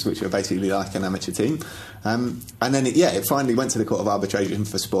Red Imps, which are basically like an amateur team. And then it finally went to the Court of Arbitration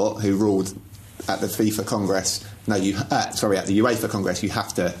for Sport, who ruled at the FIFA Congress, at the UEFA Congress, you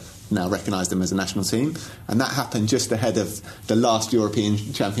have to now recognise them as a national team. And that happened just ahead of the last European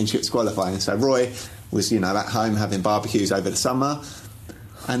Championships qualifying. So Roy was, at home having barbecues over the summer.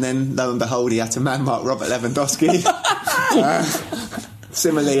 And then, lo and behold, he had to man-mark Robert Lewandowski.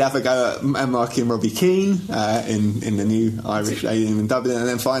 Similarly, have a go at man-marking Robbie Keane in the new Irish Stadium in Dublin. And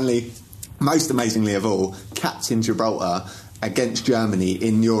then finally, most amazingly of all, captain Gibraltar against Germany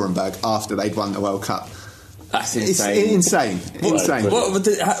in Nuremberg after they'd won the World Cup. That's insane. It's insane.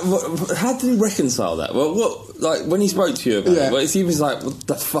 How did he reconcile that? Like when he spoke to you about it, he was like, "What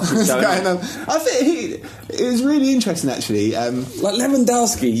the fuck is going on?" I think it was really interesting actually. Like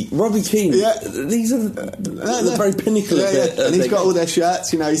Lewandowski, Robbie Keane. Yeah, these are the very pinnacle of it. And he's got all their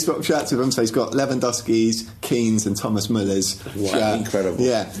shirts. He's got shirts with them. So he's got Lewandowski's, Keane's, and Thomas Muller's. Wow, incredible.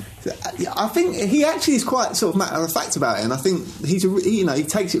 Yeah, I think he actually is quite sort of matter of fact about it, and I think he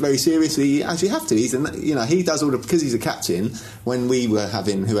takes it very seriously. You actually have to. He does all because he's a captain. When we were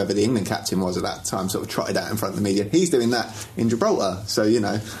having whoever the England captain was at that time, sort of trotted out in front of the media, he's doing that in Gibraltar. So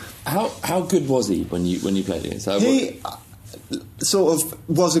how good was he when you played against him? He sort of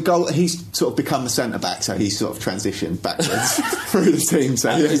was a goal. He's sort of become a centre back, so he's sort of transitioned backwards through the team.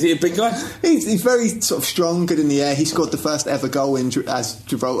 So is he a big guy? He's very sort of strong, good in the air. He scored the first ever goal as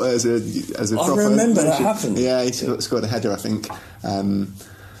Gibraltar as a I proper remember that happened. Yeah, he scored a header, I think.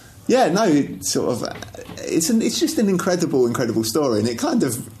 It's just an incredible story, and it kind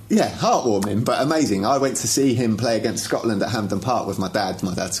of heartwarming but amazing. I went to see him play against Scotland at Hampden Park with my dad.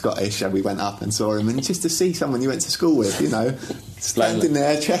 My dad's Scottish, and we went up and saw him, and just to see someone you went to school with, standing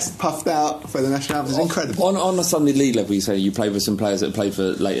there, chest puffed out for the national anthem, is incredible. On a Sunday League level, you say you played with some players that played for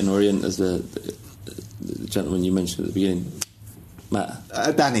Leyton Orient, as the gentleman you mentioned at the beginning.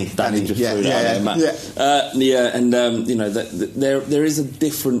 Matt, Danny just threw it out there, Matt. And there is a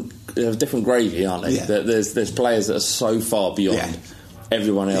different gravy, aren't they? Yeah. There's players that are so far beyond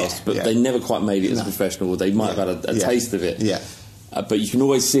everyone else, but they never quite made it as a professional. Or they might have had a taste of it. Yeah. But you can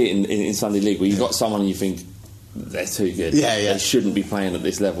always see it in Sunday League where you've got someone and you think they're too good. They shouldn't be playing at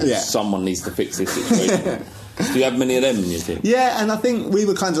this level. Someone needs to fix this situation. Do you have many of them in your team? Yeah, and I think we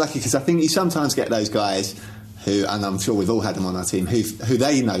were kind of lucky because I think you sometimes get those guys who, and I'm sure we've all had them on our team, who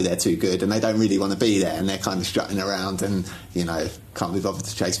they know they're too good and they don't really want to be there, and they're kind of strutting around and, can't be bothered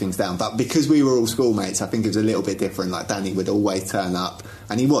to chase things down. But because we were all schoolmates, I think it was a little bit different. Like Danny would always turn up,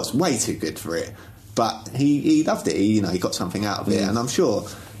 and he was way too good for it. But he loved it. He got something out of it, and I'm sure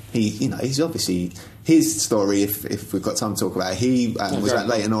he's obviously his story. If we've got time to talk about it, he was at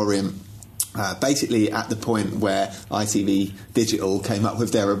Leyton Orient. Basically at the point where ITV Digital came up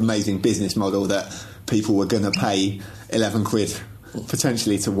with their amazing business model that people were going to pay 11 quid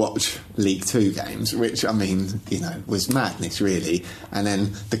potentially to watch League 2 games, which, was madness, really. And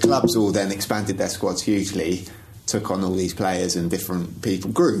then the clubs all then expanded their squads hugely, took on all these players, and different people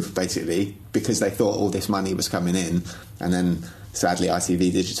grew, basically, because they thought all this money was coming in. And then, sadly,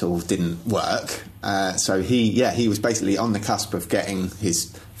 ITV Digital didn't work. So he was basically on the cusp of getting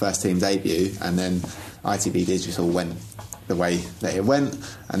his first team debut, and then ITV Digital went the way that it went,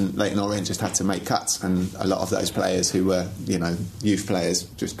 and Leyton Orient just had to make cuts, and a lot of those players who were youth players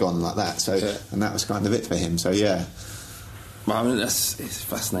just gone like that. So and that was kind of it for him. So well, it's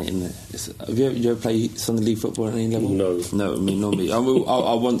fascinating, isn't it? Have you ever played Sunday League football at any level? No. Normally I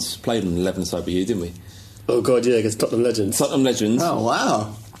once played on the 11 side with you, didn't we? Oh god, yeah, against Tottenham Legends. Oh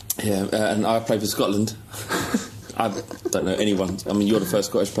wow. Yeah, and I played for Scotland. I don't know anyone. I mean, you're the first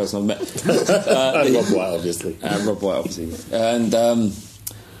Scottish person I've met. And Rob White, obviously. And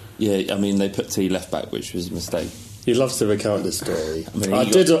I mean, they put T left back, which was a mistake. He loves to recount this story. I mean, I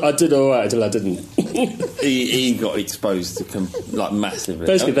did all right until I didn't. he got exposed to massively.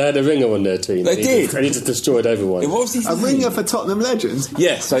 Basically, they had a ringer on their team. They did. And he just destroyed everyone. What was his a name? ringer for Tottenham legends?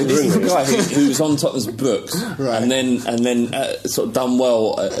 Yeah, so this is a guy who was on Tottenham's books, right. and then sort of done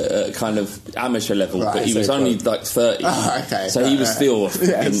well at kind of amateur level, right, but he was only like 30. Oh, okay. So he was still,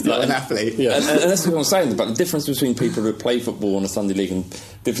 an athlete. Yeah. And that's what I'm saying about the difference between people that play football on a Sunday league and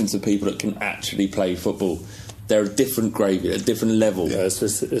difference of people that can actually play football. They're a different gravy, a different level. Yeah, it's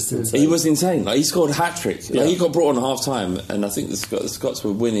insane. He was insane. Like, he scored a hat-trick. Like, he got brought on half time, and I think the Scots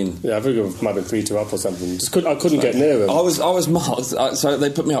were winning. Yeah, I think it might have been 3-2 up or something. I couldn't get near him. I was marked. So they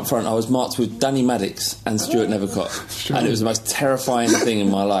put me up front. I was marked with Danny Maddox and Stuart Nevercott, and it was the most terrifying thing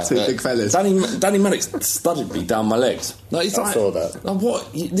in my life. Two big fellas. Danny Maddox studded me down my legs. I saw that. Like, what?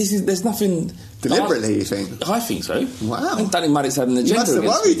 There's nothing. Deliberately, you think? I think so. Wow. I think Danny Maddox had an agenda. You must have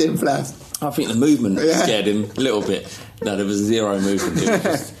worried him, Flav. I think the movement scared him a little bit. No, there was zero movement.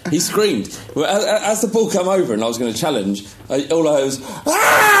 He screamed. Well, as the ball came over and I was going to challenge, all I heard was,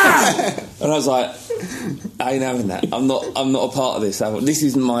 "Ah!" And I was like, I ain't having that. I'm not a part of this. This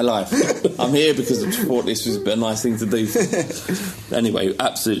isn't my life. I'm here because I thought this was a nice thing to do. Anyway,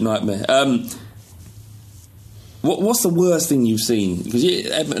 absolute nightmare. What's the worst thing you've seen? Because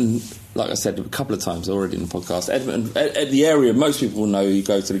Edmonton, like I said a couple of times already in the podcast, Edmonton, the area, most people know you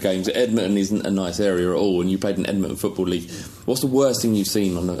go to the games. Edmonton isn't a nice area at all, and you played in Edmonton Football League. What's the worst thing you've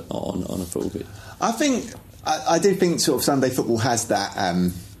seen on a football pitch? I do think sort of Sunday football has that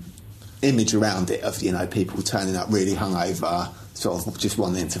image around it of people turning up really hungover, sort of just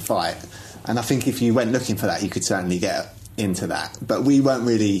wanting to fight. And I think if you went looking for that, you could certainly get into that, but we weren't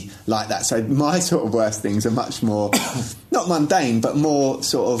really like that. So my sort of worst things are much more not mundane, but more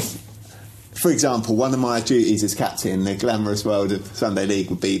sort of, for example, one of my duties as captain in the glamorous world of Sunday League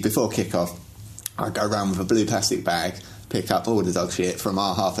would be before kick-off, I'd go around with a blue plastic bag, pick up all the dog shit from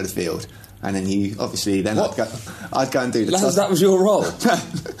our half of the field, and then I'd go and do the toss. That was your role?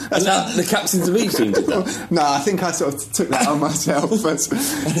 The captain to be team did that? No, I think I sort of took that on myself. But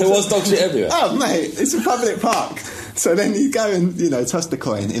there was dog shit everywhere. Oh mate, it's a public park. So then you go and toss the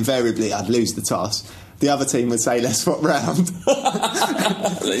coin. Invariably I'd lose the toss. The other team would say, let's swap round.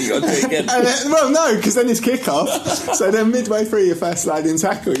 Then you got to do it again. Well, no, because then it's kick-off. So then midway through your first sliding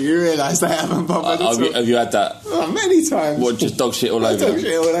tackle, you realise they haven't bothered at all. Have you had that? Oh, many times. What, just dog shit all over? Dog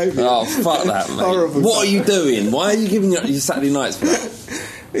shit all over. Oh, fuck that, mate. Horrible. What are you doing? Why are you giving your Saturday nights for that?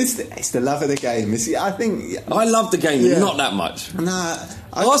 It's the love of the game. I love the game, but not that much. Nah.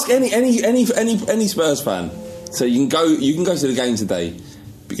 Ask any Spurs fan. So you can go to the game today,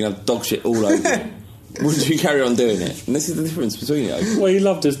 but you can have dog shit all over it. Would you carry on doing it? And this is the difference between it. Well, he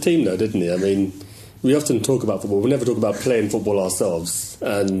loved his team, though, didn't he? I mean, we often talk about football. We never talk about playing football ourselves.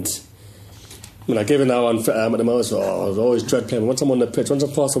 And when I give an hour at the moment, I always dread playing. Once I'm on the pitch, once I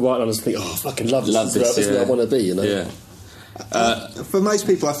pass the white line, I just think, I fucking love this. This is what I want to be, Yeah. For most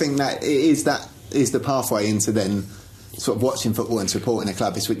people, I think that is the pathway into then sort of watching football and supporting a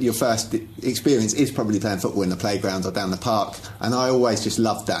club. It's your first experience is probably playing football in the playground or down the park, and I always just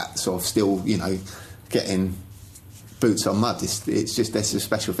loved that sort of still, getting boots on mud. It's just there's a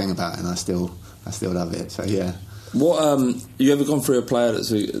special thing about it, and I still love it. So yeah. What you ever gone through a player that's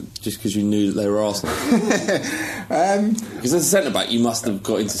just because you knew that they were Arsenal? Because as a centre back, you must have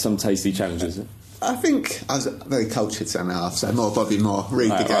got into some tasty challenges. I think I was a very cultured centre-half, so more Bobby Moore, read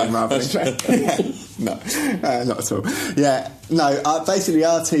the game rather than play. No, not at all. Yeah, no, basically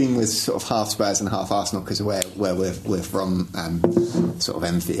our team was sort of half Spurs and half Arsenal because of where we're from, sort of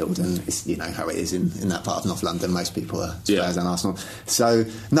Enfield, and it's, how it is in that part of North London. Most people are Spurs and Arsenal. So,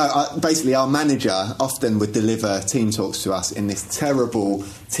 basically our manager often would deliver team talks to us in this terrible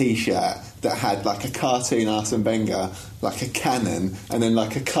T-shirt that had like a cartoon Arsene Wenger, like a cannon, and then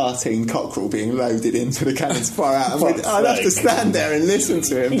like a cartoon cockerel being loaded into the cannon to fire out. And I'd have to stand there and listen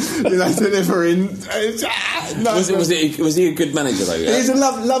to him, delivering. Was he a good manager though? He's a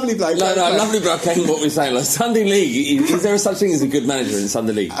lovely bloke. Lovely bloke. What we're saying, like Sunday League. Is there such thing as a good manager in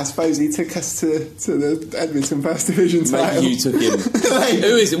Sunday League? I suppose he took us to the Edmonton First Division title. Maybe you took him.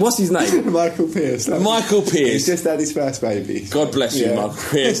 Who is it? What's his name? Michael Pearce. Michael Pearce. He's just had his first baby. God bless you, Michael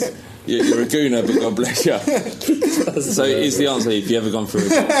Pearce. You're a gooner, but God bless you. So is the answer, if you ever gone through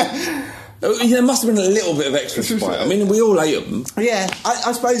there must have been a little bit of extra spite. I mean, we all ate them. Yeah,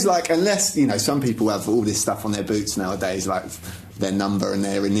 I suppose, unless, some people have all this stuff on their boots nowadays, their number and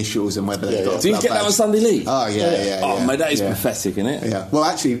their initials and whether they've got a Do you club get that badge. on Sunday League? Oh, yeah. Oh, mate, that is pathetic, isn't it? Yeah. Well,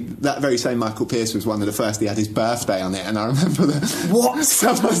 actually, that very same Michael Pearce was one of the first. He had his birthday on it, and I remember that. What?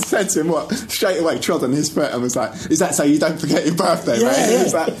 Someone said to him, straight away trod on his foot and was like, "Is that so you don't forget your birthday, mate?" Yeah. It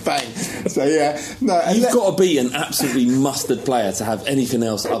was like, bang. So, yeah. No, and You've got to be an absolutely mustard player to have anything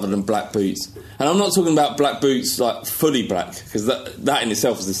else other than black boots. And I'm not talking about black boots, like, fully black, because that in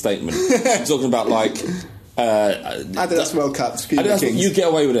itself is a statement. I'm talking about, like... Adidas World Cup, Adidas, you get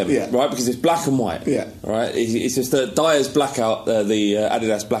away with them, Yeah. right? Because it's black and white, Yeah. right? It's just Dyer's blackout, the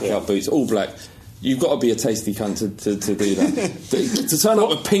Adidas blackout boots, all black. You've got to be a tasty cunt to do that. to turn up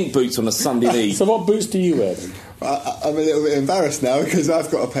with pink boots on a Sunday league. So what boots do you wear then? I'm a little bit embarrassed now because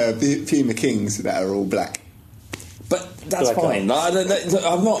I've got a pair of Puma Kings that are all black. But that's Black fine. Like,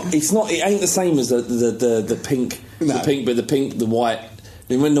 I'm not. It's not. It ain't the same as the pink. No. The pink, but the pink, the white.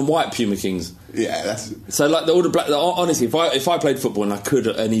 I mean, the white Puma Kings. Yeah, that's... So, like, all the black... Honestly, if I played football and I could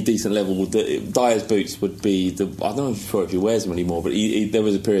at any decent level, Dyer's boots would be the... I don't know if he wears them anymore, but there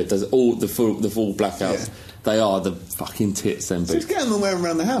was a period... There's all the full blackout. Yeah. They are the fucking tits, them boots. Just get them and wear them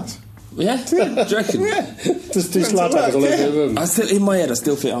around the house. Yeah? Do you reckon? Yeah. Just do slap tags all over the room. I still, in my head, I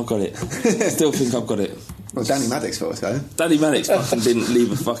still think I've got it. Still think I've got it. Well, Danny Maddox thought so. Danny Maddox fucking didn't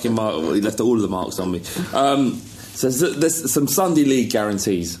leave a fucking mark. Well, he left all of the marks on me. So there's some Sunday League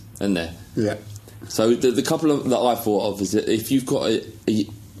guarantees in there. Yeah. So the couple of that I thought of is that if you've got a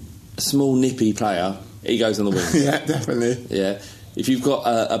small nippy player, he goes on the wing. Yeah, definitely. Yeah. If you've got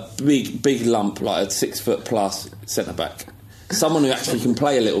a big lump, like a 6 foot plus centre back, someone who actually can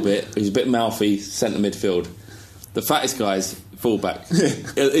play a little bit, who's a bit mouthy, centre midfield. The fattest guy's fullback. Yeah.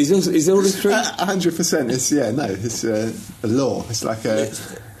 Is all this true? 100%. It's a law. It's like a.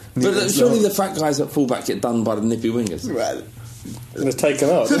 But surely the fat guys at fullback get done by the nippy wingers. Well, And it's taken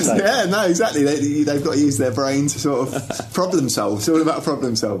out, isn't it? yeah, no, exactly. They've got to use their brain to sort of problem solve. It's all about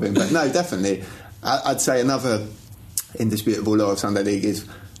problem solving. But no, definitely. I'd say another indisputable law of Sunday League is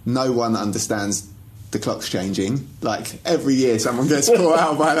no one understands the clock's changing. Like, every year someone gets caught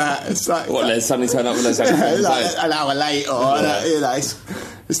out by that. It's like... What, let's suddenly turn up with those like an hour late or...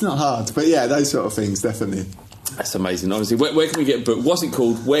 it's not hard. But yeah, those sort of things, definitely. That's amazing. Honestly, where can we get a book? What's it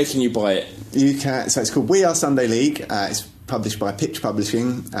called? Where can you buy it? You can. So it's called We Are Sunday League. It's published by Pitch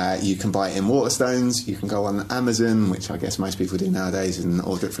Publishing. You can buy it in Waterstones. You can go on Amazon, which I guess most people do nowadays, and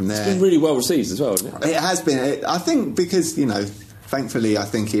order it from there. It's been really well received as well, hasn't it? It has been. I think because, thankfully, I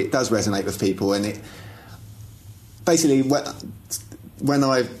think it does resonate with people, and it basically when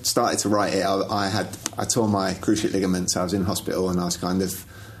I started to write it, I tore my cruciate ligaments. I was in hospital, and I was kind of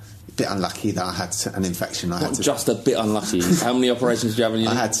a bit unlucky that I had an infection. Just a bit unlucky. How many operations did you have in your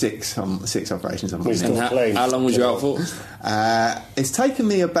I knee? had six operations on my knee. And how long was you out for? It's taken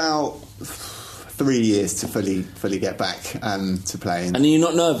me about 3 years to fully get back to playing. And are you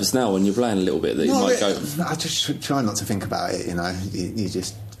not nervous now when you're playing a little bit that you might go? I just try not to think about it. You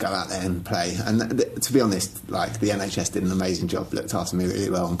just go out there and play. And to be honest, like, the NHS did an amazing job, looked after me really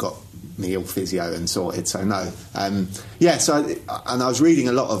well, and got me all physio and sorted. So no, and I was reading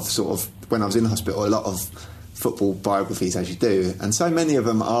a lot of sort of, when I was in hospital, a lot of football biographies, as you do, and so many of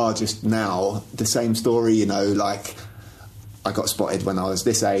them are just now the same story. Like, I got spotted when I was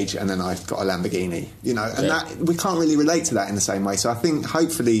this age, and then I got a Lamborghini. That we can't really relate to that in the same way. So I think,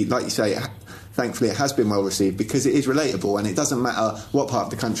 hopefully, like you say, thankfully it has been well received because it is relatable, and it doesn't matter what part of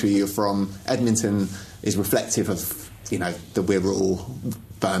the country you're from. Edmonton is reflective of the Wirral,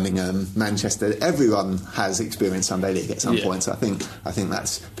 Birmingham, Manchester. Everyone has experienced Sunday League at some point. So I think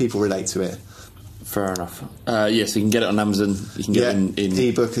that's, people relate to it. Fair enough. Yes, you can get it on Amazon. You can get it in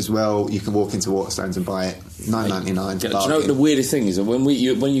ebook as well. You can walk into Waterstones and buy it. $9.99. Do you know what the weirdest thing is? When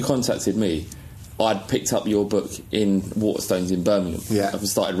you contacted me, I'd picked up your book in Waterstones in Birmingham. Yeah. I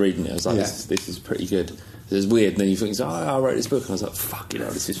started reading it. I was like, this is pretty good. It was weird. And then you think, I wrote this book. And I was like, fucking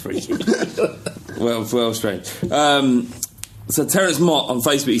hell, this is freaky. well, strange. So Terence Mott on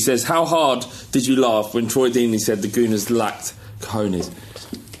Facebook, he says, how hard did you laugh when Troy Deeney said the Gooners lacked cojones?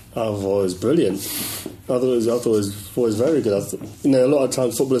 I thought it was brilliant. I thought it was very good. A lot of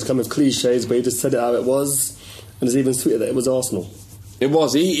times footballers come with cliches, but he just said it how it was, and it's even sweeter that it was Arsenal. It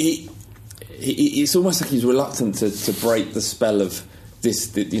was. He it's almost like he's reluctant to break the spell of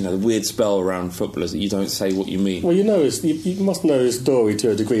the weird spell around footballers that you don't say what you mean. Well, you must know his story to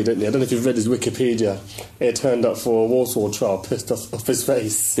a degree, don't you? I don't know if you've read his Wikipedia. It turned up for a Walsall trial, pissed off his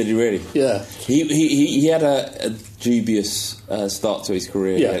face. Did he really? Yeah. He had a dubious start to his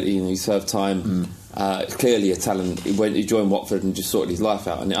career. Yeah. He served time. Clearly a talent. He joined Watford and just sorted his life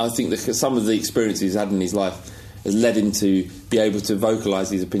out. And I think that some of the experiences he's had in his life has led him to be able to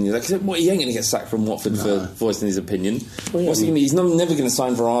vocalise his opinions. Like, he ain't going to get sacked from Watford for voicing his opinion. He's never going to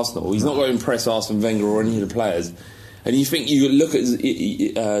sign for Arsenal. He's not going to impress Arsene Wenger or any of the players. And you think you look at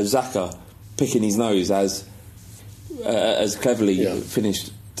Xhaka picking his nose as cleverly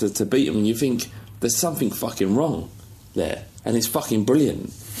finished to beat him, and you think there's something fucking wrong there, and it's fucking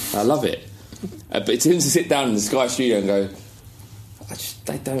brilliant. I love it. But it's him to sit down in the Sky studio and go,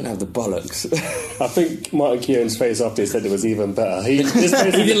 they don't have the bollocks. I think Martin Keown's face after he said it was even better. He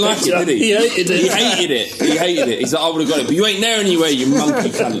didn't like it, did he? He hated it. He hated it. He's like, I would have got it, but you ain't there anyway, you monkey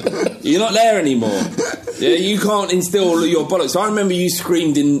cunt. You're not there anymore. Yeah, you can't instill your bollocks. I remember you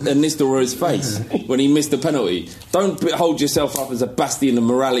screamed in Nistelrooy's face when he missed the penalty. Don't hold yourself up as a bastion of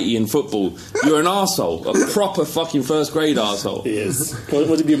morality in football. You're an arsehole, a proper fucking first grade arsehole. He is.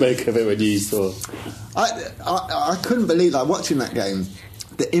 What did you make of it when you saw? I couldn't believe, like, watching that game,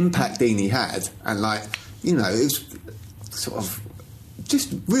 the impact Deeney had, and, like, you know, it was sort of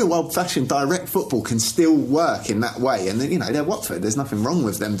just real old-fashioned direct football can still work in that way. And, you know, they're Watford, there's nothing wrong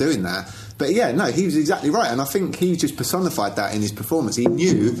with them doing that. But, yeah, no, he was exactly right. And I think he just personified that in his performance. He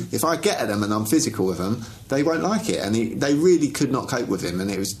knew, if I get at them and I'm physical with them, they won't like it. And they really could not cope with him. And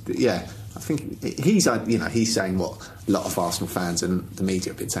it was, yeah, I think he's saying what a lot of Arsenal fans and the media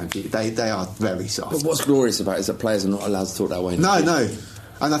have been saying. They are very soft. But what's glorious about it is that players are not allowed to talk that way. No.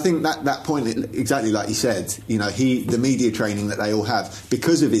 And I think that point, exactly like you said, you know, the media training that they all have,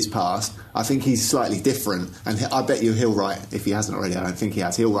 because of his past, I think he's slightly different. And I bet you he'll write, if he hasn't already, I don't think he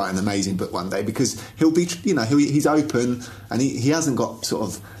has, he'll write an amazing book one day, because he'll be, you know, he's open, and he hasn't got sort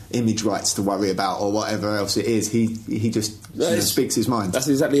of image rights to worry about or whatever else it is. He just speaks his mind. That's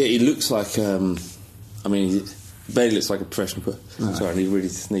exactly it. He looks like, he barely looks like a professional. No. Sorry, I need really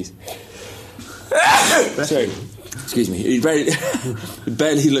to sneeze. Sorry. Excuse me. He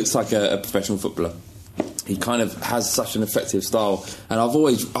barely looks like a professional footballer. He kind of has such an effective style, and I've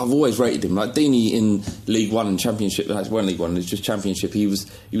always rated him. Like Deeney in League One and Championship. It wasn't League One; it's just Championship. He was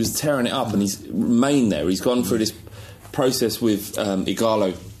tearing it up, and he's remained there. He's gone through this process with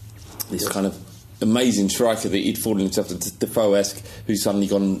Igalo, this kind of amazing striker that he'd fallen himself into Defoe-esque, who's suddenly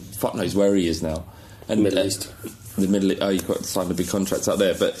gone fuck knows where he is now. And Middle East. The Middle East. Oh, you've got to sign the big contracts out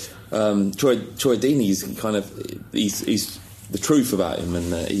there. But Troy Deeney's kind of he's the truth about him,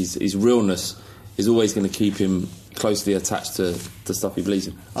 and his realness is always going to keep him closely attached to the stuff he believes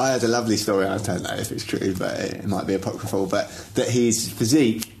in. I had a lovely story, I don't know if it's true, but it might be apocryphal, but that his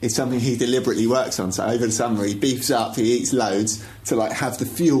physique is something he deliberately works on. So over the summer he beefs up, he eats loads to like have the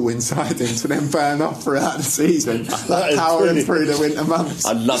fuel inside him to then burn off throughout the season, like powering through the winter months.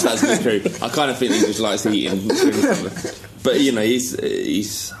 I'd love that to be true. I kind of think he just likes eating. But you know,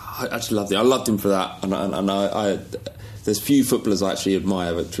 he's I just loved him. I loved him for that, and I there's few footballers I actually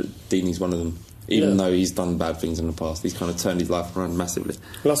admire, but Deeney's one of them. Even though he's done bad things in the past, he's kind of turned his life around massively.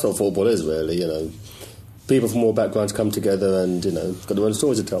 Well, that's what football is, really, you know. People from all backgrounds come together and, you know, got their own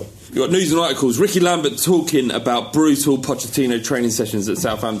stories to tell. You've got news and articles. Ricky Lambert talking about brutal Pochettino training sessions at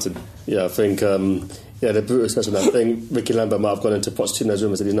Southampton. Yeah, I think, the brutal session. I think Ricky Lambert might have gone into Pochettino's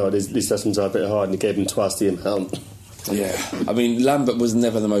room and said, you know, these sessions are a bit hard, and he gave him twice the amount. Yeah, I mean, Lambert was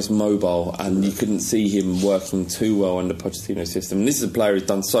never the most mobile, and you couldn't see him working too well under Pochettino's system. And this is a player who's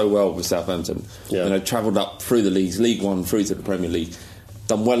done so well with Southampton. Yeah. You know, travelled up through the leagues, League One through to the Premier League,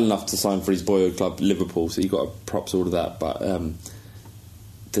 done well enough to sign for his boyhood club Liverpool. So you got to props all of that. But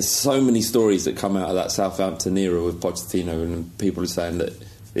there's so many stories that come out of that Southampton era with Pochettino, and people are saying that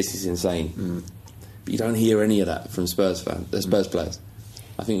this is insane. But you don't hear any of that from Spurs players.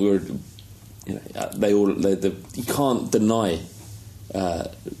 I think you know, you can't deny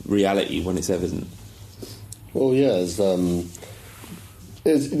reality when it's evident. Well, yeah, these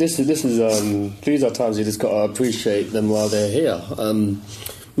are times you just got to appreciate them while they're here.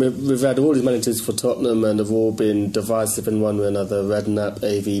 We've had all these managers for Tottenham, and they've all been divisive in one way or another. Redknapp,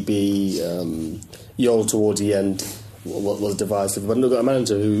 AVB, Yol towards the end was divisive. But we've got a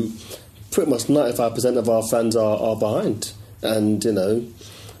manager who pretty much 95% of our fans are behind, and you know.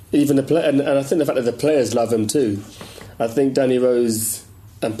 Even the and I think the fact that the players love him too. I think Danny Rose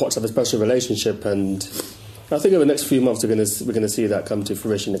and Poch have a special relationship, and I think over the next few months we're going to see that come to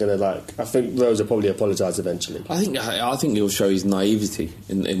fruition. They're going to I think Rose will probably apologise eventually. I think he'll show his naivety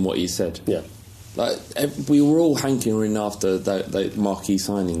in what he said. Yeah, like we were all hankering after the marquee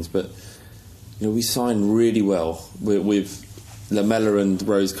signings, but you know we signed really well with Lamella and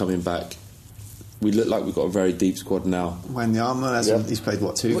Rose coming back. We look like we've got a very deep squad now. Wanyama, he's played,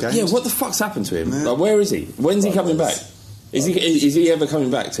 2 games? Yeah, what the fuck's happened to him? Yeah. Like, where is he? When's he coming back? Is he ever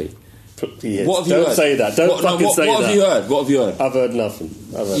coming back to you? Yes. What have you Don't heard? say that. Don't fucking say that. What have you heard? What have you heard? I've heard nothing.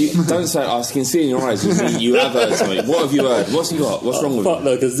 Don't say it. I can see in your eyes. You have heard something. What have you heard? What's he got? What's wrong with him?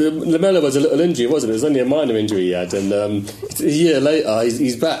 No, because Lamella was a little injury, wasn't it? It was only a minor injury he had, and a year later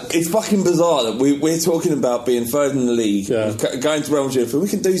he's back. It's fucking bizarre that we're talking about being third in the league, going to Real Madrid. We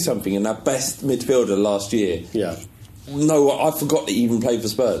can do something, and our best midfielder last year. Yeah. No, I forgot that he even played for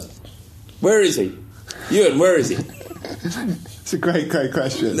Spurs. Where is he? Ewan, where is he? It's a great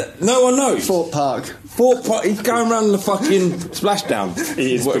question. No one knows. Fort Park. He's going around the fucking splashdown.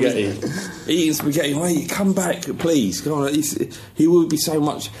 Eating spaghetti. Eating spaghetti. Wait, come back, please. Come on. He will be so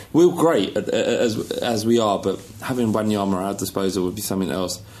much. We're great as we are, but having Wanyama at our disposal would be something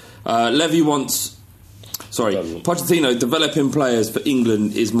else. Levy wants. Sorry, Pochettino, developing players for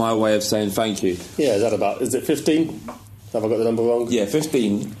England is my way of saying thank you. Yeah, is it 15? Have I got the number wrong? Yeah,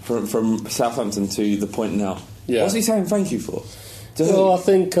 15 from Southampton to the point now. Yeah. What's he saying thank you for? Well, I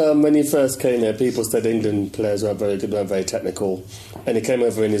think when he first came here, people said England players were very good, were very technical, and he came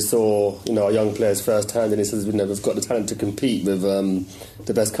over and he saw our young players firsthand, and he says we've got the talent to compete with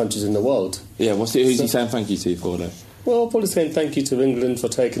the best countries in the world. Yeah, who's he saying thank you to for though? Well, probably saying thank you to England for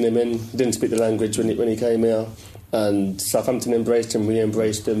taking him in. He didn't speak the language when he came here, and Southampton embraced him. We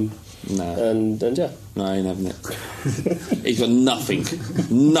embraced him. No. And yeah. No, I ain't having it. He's got nothing,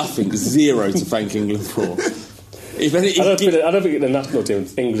 zero to thank England for. I don't think the national team,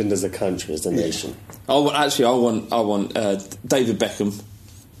 England as a country, as a nation. I want David Beckham.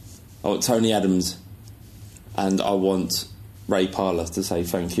 I want Tony Adams, and I want Ray Parlour to say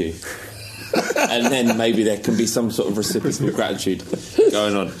thank you. And then maybe there can be some sort of reciprocal gratitude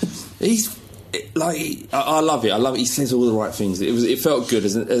going on. I love it. He says all the right things. It felt good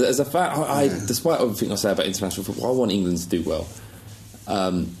as a fact. Despite everything I say about international football, I want England to do well.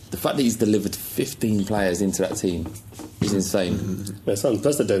 The fact that he's delivered 15 players into that team is insane. It's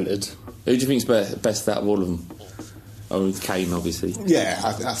unprecedented. Who do you think's best out of all of them? Oh, Kane, obviously. Yeah,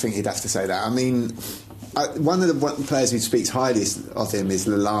 I think he'd have to say that. I mean, one of the players who speaks highly of him is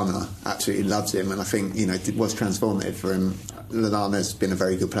Lallana. Absolutely loves him, and I think it was transformative for him. Lallana's been a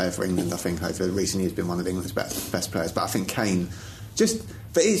very good player for England. I think over recent years been one of England's best players. But I think Kane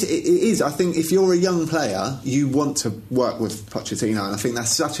But it is. I think if you're a young player, you want to work with Pochettino, and I think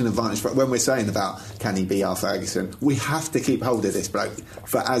that's such an advantage. For when we're saying about can he be our Ferguson, we have to keep hold of this bloke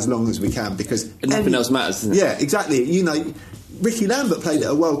for as long as we can, because nothing else matters, doesn't it? Yeah, exactly. Ricky Lambert played at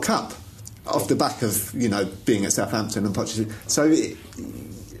a World Cup off the back of being at Southampton and Pochettino. So he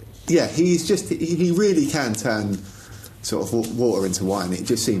really can turn sort of water into wine. It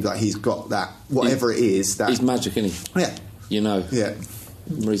just seems like he's got that whatever it is. That he's magic, isn't he? Yeah. Yeah.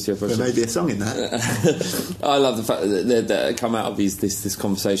 Mauricio, there may be a song in that. I love the fact that come out of this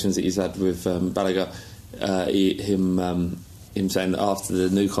conversations that he's had with Balaguer, him saying that after the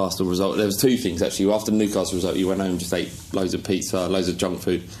Newcastle result, there was two things actually. After the Newcastle result, you went home and just ate loads of pizza, loads of junk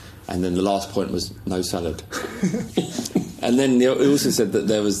food, and then the last point was no salad. And then he also said that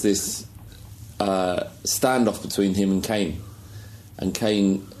there was this standoff between him and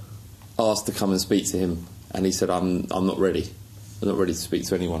Kane asked to come and speak to him, and he said, I'm not ready. I'm not ready to speak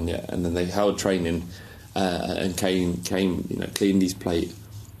to anyone yet. And then they held training, and Kane came, cleaned his plate,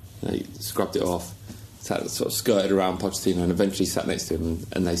 scrubbed it off, sort of skirted around Pochettino, and eventually sat next to him,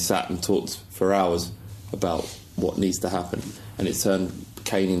 and they sat and talked for hours about what needs to happen. And it turned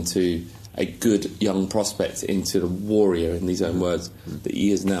Kane into a good young prospect, into the warrior, in his own words, that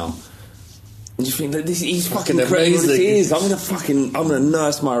he is now. And you think that he's fucking crazy. He is. I'm gonna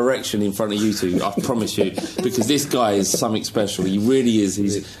nurse my erection in front of you two. I promise you, because this guy is something special. He really is.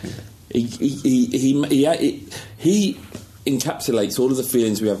 He encapsulates all of the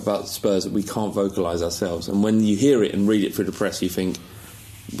feelings we have about Spurs that we can't vocalise ourselves. And when you hear it and read it through the press, you think,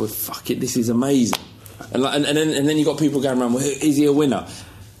 "Well, fuck it, this is amazing." And then you got people going around, "Well, is he a winner?"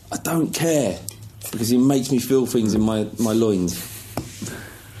 I don't care, because he makes me feel things in my loins.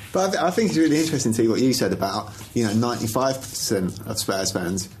 But I think it's really interesting to see what you said about 95% of Spurs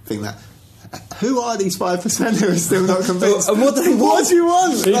fans think that. Who are these 5% who are still not convinced? And what do you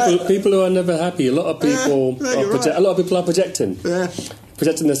want? People who are never happy. A lot of people are projecting. Yeah.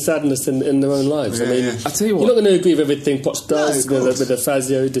 Projecting the sadness in their own lives. I tell you what, you're not going to agree with everything Poch does with the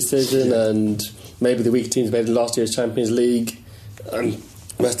Fazio decision and maybe the weak teams made in last year's Champions League and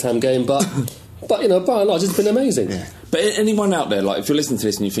West Ham game, but by and large, it's been amazing. Yeah. But anyone out there, if you're listening to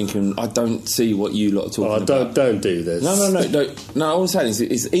this and you're thinking, I don't see what you lot are talking about. Don't do this. No, all I'm saying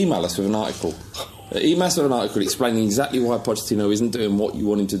is email us with an article. Email us with an article explaining exactly why Pochettino isn't doing what you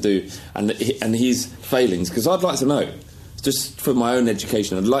want him to do and his failings. Because I'd like to know, just for my own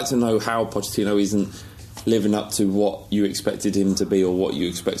education, I'd like to know how Pochettino isn't living up to what you expected him to be or what you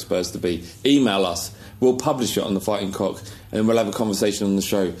expect Spurs to be, email us. We'll publish it on the Fighting Cock and we'll have a conversation on the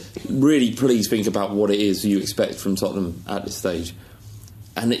show. Really, please think about what it is you expect from Tottenham at this stage.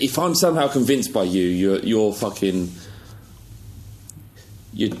 And if I'm somehow convinced by you're fucking...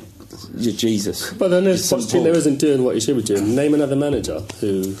 You're Jesus. But then there's Pochettino isn't doing what he should be doing. Name another manager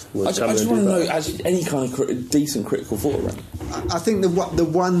who would I just want to know actually any kind of decent critical thought around. I think the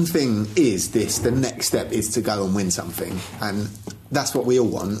one thing is this: the next step is to go and win something, and that's what we all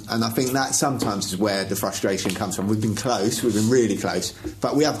want. And I think that sometimes is where the frustration comes from. We've been close, we've been really close,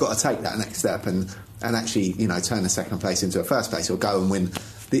 but we have got to take that next step and actually, turn a second place into a first place or go and win.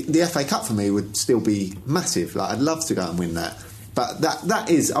 The FA Cup for me would still be massive. Like, I'd love to go and win that. But that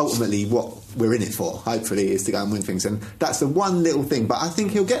is ultimately what we're in it for, hopefully, is to go and win things. And that's the one little thing, but I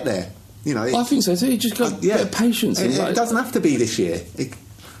think he'll get there. I think so too. You just got a bit of patience. It doesn't have to be this year.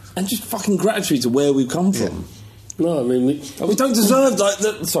 And just fucking gratitude to where we've come from. No, I mean... We don't deserve...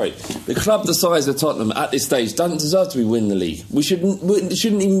 the club the size of Tottenham at this stage doesn't deserve to be winning the league. We shouldn't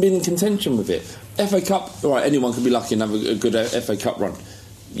even be in contention with it. FA Cup, all right, anyone can be lucky and have a good FA Cup run.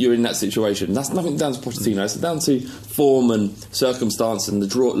 You're in that situation. That's nothing down to Pochettino. It's down to form and circumstance and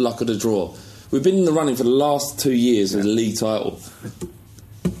the luck of the draw. We've been in the running for the last 2 years of the league title.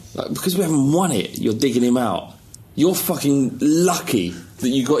 Because we haven't won it, you're digging him out. You're fucking lucky that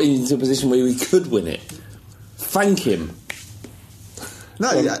you got into a position where we could win it. Thank him. No,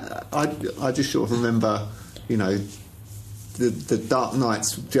 I just sort of remember, the dark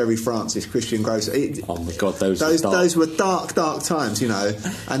nights, Jerry Francis, Christian Gross. Oh my God, those were dark times,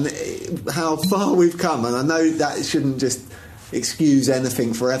 and how far we've come. And I know that shouldn't just excuse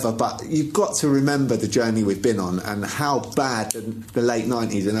anything forever, but you've got to remember the journey we've been on and how bad the late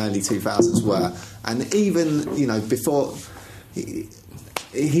 90s and early 2000s were. And even, before,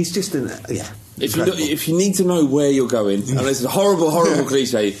 he's just If you need to know where you're going, and it's a horrible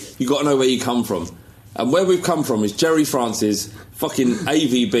cliche, you've got to know where you come from. And where we've come from is Jerry Francis, fucking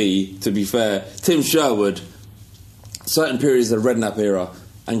AVB, to be fair, Tim Sherwood, certain periods of the Redknapp era,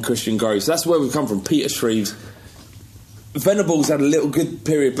 and Christian Gross. That's where we've come from. Peter Shreves. Venables had a little good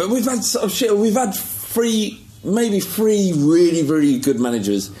period, but we've had sort of shit. We've had maybe three really, really good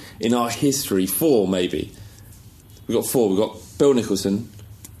managers in our history. 4, maybe. We've got 4. We've got Bill Nicholson,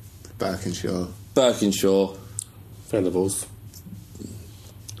 Birkinshaw, Venables.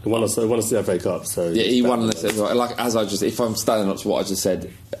 He won us the FA Cup, so yeah, he won us. Like as I just, if I'm standing up to what I just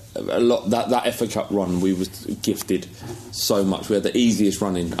said, a lot that FA Cup run we was gifted so much. We had the easiest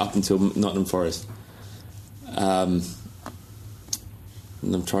running up until Nottingham Forest. And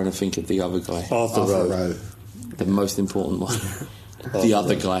I'm trying to think of the other guy, Arthur Rowe, the most important one. The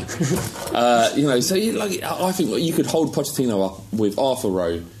other guy, So I think you could hold Pochettino up with Arthur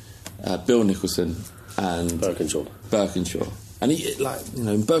Rowe, Bill Nicholson, and Birkinshaw. And he,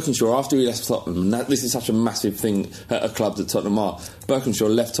 in Birkinshaw, after he left Tottenham, and this is such a massive thing at a club that Tottenham are.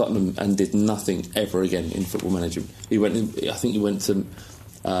 Birkinshaw left Tottenham and did nothing ever again in football management. He went to,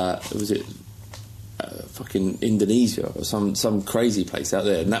 fucking Indonesia or some crazy place out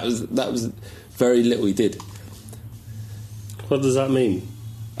there, and that was very little he did. What does that mean?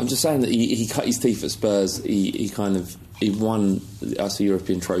 I'm just saying that he cut his teeth at Spurs. He won us a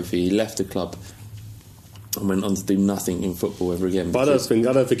European trophy. He left the club and went on to do nothing in football ever again. But I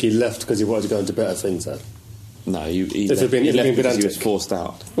don't think he left because he wanted to go into better things, though. No, he left because he was forced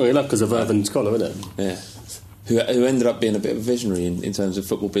out. Well, he left because of Irvin Scholar, isn't it? Yeah. Who ended up being a bit of a visionary in terms of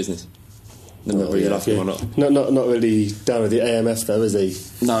football business. No matter whether you like him or not. Not really down with the AMF, though, is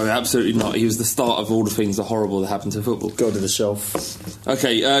he? No, absolutely not. He was the start of all the things that horrible that happened to football. Go to the shelf.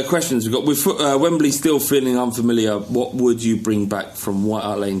 Okay, questions. We've got, with Wembley still feeling unfamiliar, what would you bring back from White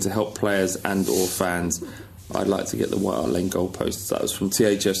Hart Lane to help players and or fans? I'd like to get the White Hart Lane goalposts. That was from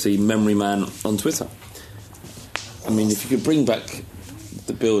THFC Memory Man on Twitter. I mean, if you could bring back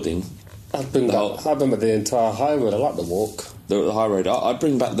the building... I'd bring back the entire high road. I like the walk. The high road. I'd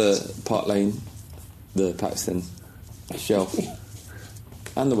bring back the Park Lane, the Paxton, Shelf,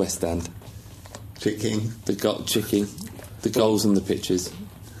 and the West Stand. Chicking. The goals and the pitches.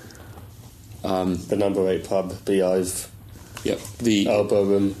 The number 8 pub, Beehive. Yep. The elbow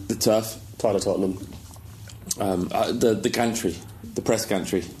room. The turf. Part of Tottenham. The gantry. The press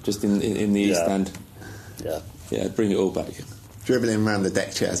gantry. Just in the East Stand. Yeah. Yeah, I'd bring it all back. Dribbling around the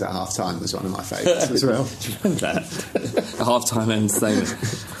deck chairs at half time was one of my favourites as well. Do you remember that? Half time entertainment.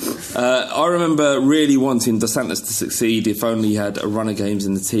 I remember really wanting Dos Santos to succeed. If only he had a run of games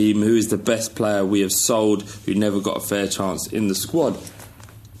in the team. Who is the best player we have sold who never got a fair chance in the squad?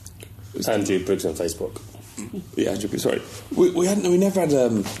 Andrew Briggs on Facebook. Yeah, Andrew Briggs, sorry. We never had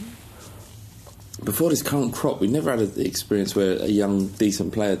before this current crop, we never had the experience where a young,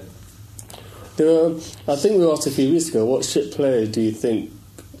 decent player. I think we asked a few weeks ago, what shit player do you think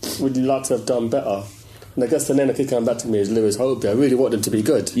would you like to have done better? And I guess the name that keeps coming back to me is Lewis Holtby. I really wanted him to be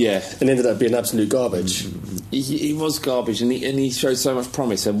good. Yeah. And ended up being absolute garbage. He was garbage, and he showed so much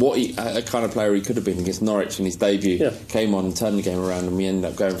promise. And what a kind of player he could have been against Norwich in his debut. Yeah. Came on and turned the game around, and we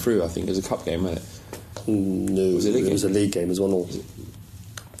ended up going through. I think it was a cup game, wasn't it? No, it was a league game. It was 1-1.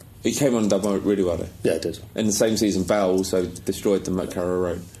 He came on and done really well, though. Yeah, he did. In the same season, Bale also destroyed them at Carrow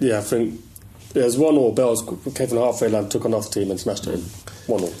Road. Yeah, I think it was 1-1. Bale came from the halfway line, took on off the team and smashed it in.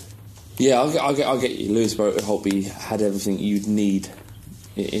 1-1. Yeah, I'll get you. Lewis Holtby had everything you'd need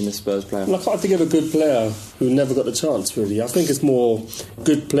in a Spurs player. Well, I can't think of a good player who never got the chance, really. I think it's more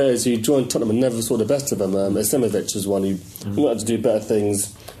good players who joined Tottenham and never saw the best of them. S7E19 was one who wanted to do better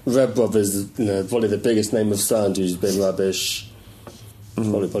things. Red Brothers, probably the biggest name of sound, who's been rubbish.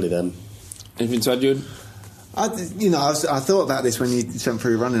 Probably them. Anything to add, Ewan? I thought about this when you went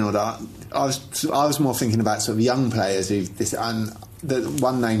through running all that. I was more thinking about sort of young players and the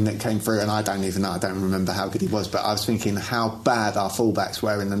one name that came through, and I don't remember how good he was, but I was thinking how bad our fullbacks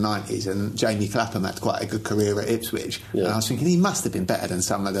were in the 90s, and Jamie Clapham had quite a good career at Ipswich, and I was thinking he must have been better than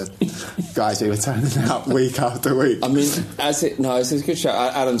some of the guys who were turning out week after week. I mean, it's a good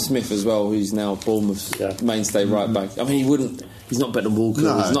shout. Adam Smith as well, who's now Bournemouth's mainstay right back. I mean, he's not better than Walker,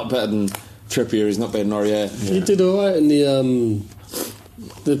 he's not better than Trippier, he's not better than Aurier. He did alright in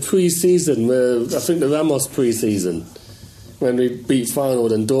the pre-season, where I think the Ramos pre-season, when we beat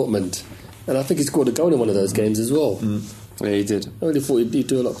Feyenoord and Dortmund, and I think he scored a goal in one of those games as well. Yeah, he did. I really thought he'd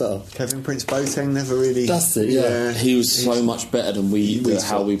do a lot better. Kevin Prince Boateng never really. That's it. Yeah, he was so much better than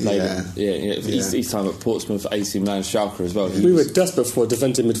how we played him. Yeah. His time at Portsmouth, AC Milan, Schalke as well. We were desperate for a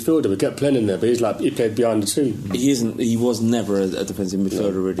defensive midfielder. We kept playing in there, but he played behind the two. He was never a defensive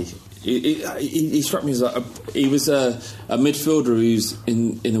midfielder, really. He struck me as he was a midfielder who's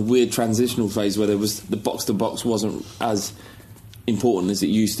in a weird transitional phase where the box to box wasn't as important as it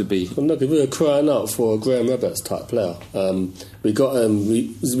used to be. Well, look, we were crying out for a Graham Roberts type player. We got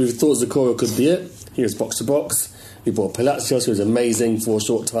we thought Zokora could be it. He was box to box. We bought Palacios, who was amazing for a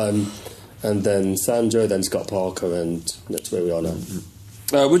short time, and then Sandro, then Scott Parker, and that's where we are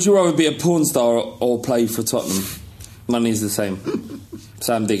now. Would you rather be a porn star or play for Tottenham? Money's the same.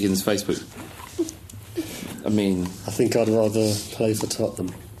 Sam Diggins, Facebook. I think I'd rather play for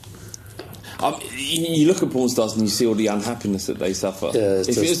Tottenham. You look at porn stars and you see all the unhappiness that they suffer. Yeah,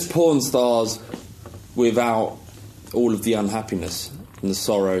 if it was porn stars without all of the unhappiness and the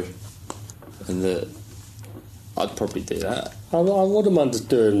sorrow and I'd probably do that. I wouldn't mind just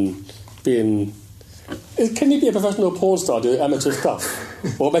being. Can you be a professional porn star doing amateur stuff?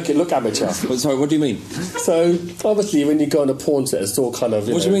 Or make it look amateur? Sorry, what do you mean? So, obviously, when you go on a porn set, it's all kind of.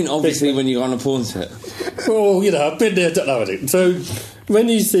 What do you mean, obviously, when you go on a porn set? Well, I've been there, don't know anything. So, when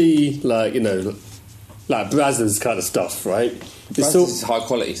you see, like Brazzers kind of stuff, right? Brazzers is high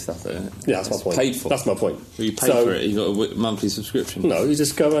quality stuff, though, isn't it? Yeah, that's my point. Paid for. That's my point. Well, you pay for it, you got a monthly subscription. No, you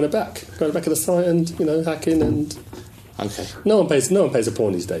just go around the back of the site and, hack in and. Okay. No one pays a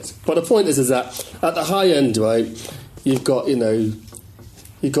porn these days. But the point is that at the high end, right, you've got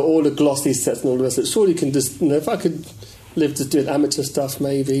all the glossy sets and all the rest of it. Surely you can just, if I could live just doing amateur stuff,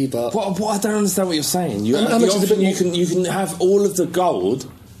 maybe. But what I don't understand what you're saying. You can have all of the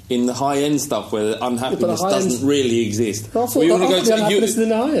gold in the high end stuff where the unhappiness doesn't really exist. I thought the unhappiness in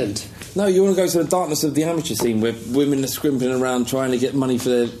the high end. No, you want to go to the darkness of the amateur scene where women are scrimping around trying to get money for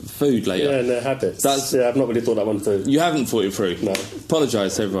their food later. Yeah, and their habits. I've not really thought that one through. You haven't thought it through? No.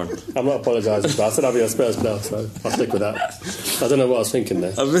 Apologise to everyone. I'm not apologising, but I said I'll be a Spurs player, so I'll stick with that. I don't know what I was thinking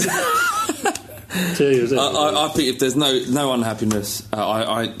there. I think if there's no unhappiness,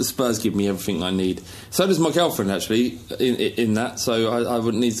 the Spurs give me everything I need. So does my girlfriend, actually, in that, so I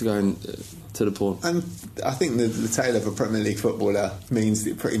wouldn't need to go to the porn. And I think the tale of a Premier League footballer means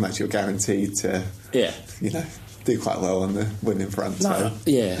that pretty much you're guaranteed to do quite well on the winning front. No,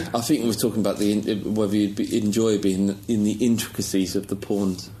 yeah, I think we're talking about whether you'd enjoy being in the intricacies of the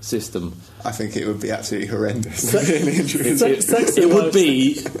porn system. I think it would be absolutely horrendous. It would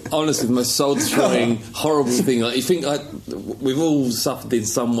be, honestly, the most soul-destroying, horrible thing. Like, you think we've all suffered in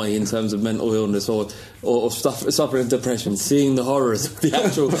some way in terms of mental illness or suffering depression, seeing the horrors of the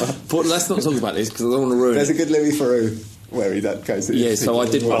actual porn. Let's not talk about this because I don't want to ruin it. There's a good Louis Theroux where he goes to. Yeah, so I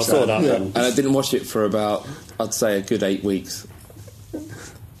did watch that. And I didn't watch it for about, I'd say, a good 8 weeks.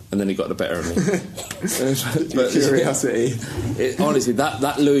 And then he got the better of me. But curiosity. Honestly,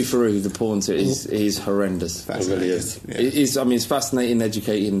 that Louis Theroux, the porn set, is horrendous. It really is. Yeah. It's fascinating,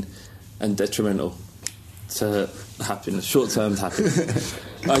 educating, and detrimental to Happiness, short-term happiness.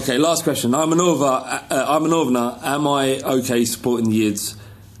 Okay, last question. I'm a Northerner. Am I okay supporting the Yids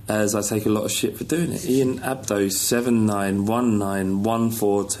as I take a lot of shit for doing it? Ian Abdo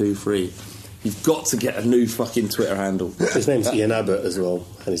 79191423. You've got to get a new fucking Twitter handle. His name's Ian Abbott as well,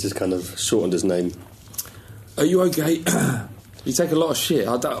 and he's just kind of shortened his name. Are you okay? You take a lot of shit.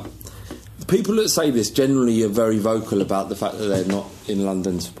 People that say this generally are very vocal about the fact that they're not in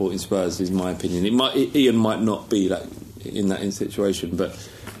London supporting Spurs, is my opinion. Ian might not be in that situation, but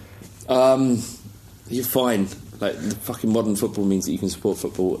you're fine. Like, the fucking modern football means that you can support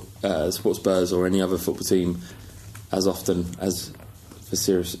Spurs or any other football team as often as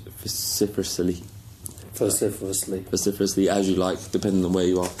vociferously as you like, depending on where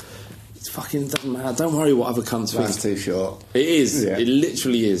you are. It fucking doesn't matter. Don't worry what other cunts think. That's too short. It is. Yeah. It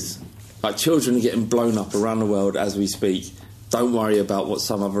literally is. Like, children are getting blown up around the world as we speak. Don't worry about what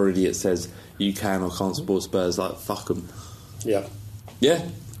some other idiot says you can or can't support Spurs. Like, fuck them. Yeah. Yeah?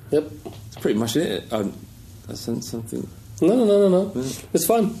 Yep. That's pretty much it. I sent something. No. Yeah. It's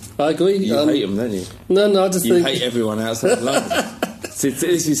fine. I agree. You hate them, don't you? No, I just think... You hate everyone outside of London. See,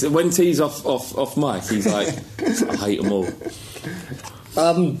 this is, when T's off mic, he's like, I hate them all.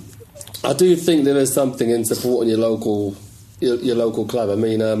 I do think there is something in supporting your local club. I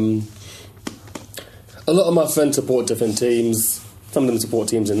mean, a lot of my friends support different teams. Some of them support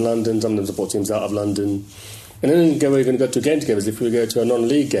teams in London, some of them support teams out of London. And then we're going to go to a game together. As if we go to a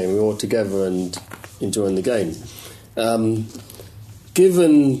non-league game, we're all together and enjoying the game.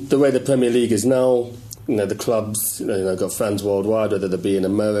 Given the way the Premier League is now, the clubs, got fans worldwide, whether they be in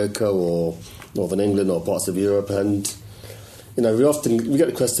America or Northern England or parts of Europe, and we get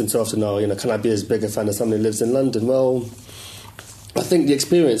the question so often now, can I be as big a fan as someone who lives in London? Well, I think the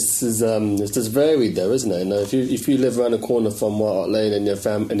experience is just varied there, isn't it? If you live around the corner from White Hart Lane and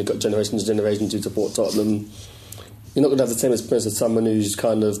and you've got generations and generations who support Tottenham, you're not going to have the same experience as someone who's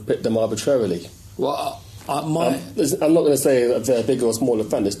kind of picked them arbitrarily. Well, I'm not going to say that they're a bigger or smaller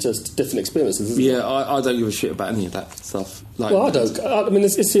fan. It's just different experiences, isn't it? I don't give a shit about any of that stuff. Like, well, I don't. I mean,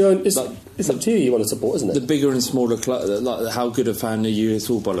 it's your own. It's up to you want to support, isn't it? The bigger and smaller club, like how good a fan are you? It's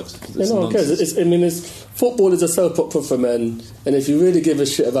all bollocks. No one cares. Football is a soap opera for men, and if you really give a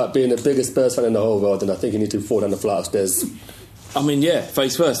shit about being the biggest Spurs fan in the whole world, then I think you need to fall down the flight of stairs. I mean, yeah,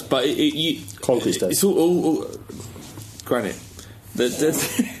 face first, but concrete stairs. It's all granite.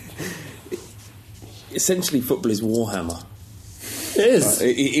 Essentially, football is Warhammer. It is.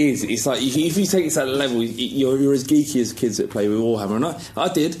 It is. It's like if you take it to that level, you're as geeky as kids that play with Warhammer. And I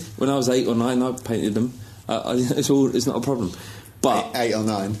did when I was 8 or 9. I painted them. It's not a problem. But 8 or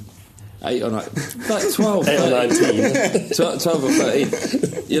 9. 8 or 9, like 12, 8 or 19, 12 or 13.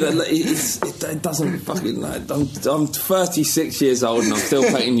 It doesn't fucking. I'm 36 years old and I'm still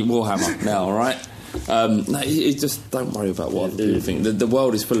painting Warhammer now. All right. Just don't worry about what other people think. The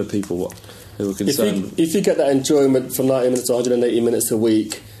world is full of people who are concerned. If you get that enjoyment from 90 minutes to 180 minutes a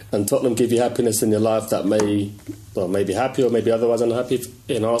week, and Tottenham give you happiness in your life that may be happy or maybe otherwise unhappy,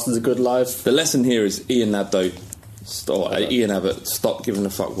 enhances a good life. The lesson here is Ian Abbott, stop giving a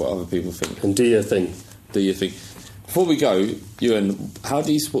fuck what other people think. And do your thing. Before we go, Ewan, how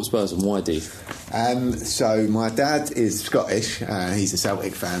do you support Spurs and why do you? So my dad is Scottish. He's a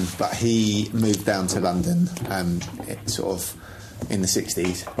Celtic fan, but he moved down to London sort of in the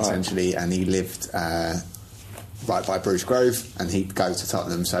 60s, essentially, and he lived right by Bruce Grove, and he'd go to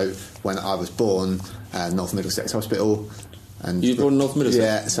Tottenham. So when I was born, North Middlesex Hospital. And you were born in North Middlesex?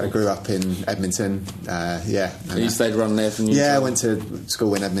 Yeah, so I grew up in Edmonton. And you stayed around there from I went to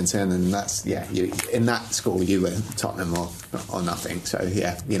school in Edmonton, and that's in that school you were Tottenham or nothing. So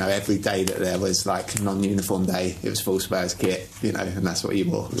every day that there was like non-uniform day, it was full Spurs kit, and that's what you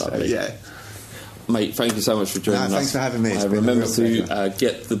wore. Lovely. So, yeah. Mate, thank you so much for joining us. Thanks for having me. Remember to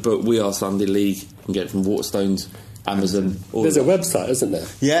get the book We Are Sunday League. You can get it from Waterstones, Amazon. There's a website, isn't there?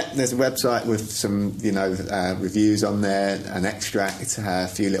 Yeah, there's a website with some, reviews on there, an extract, a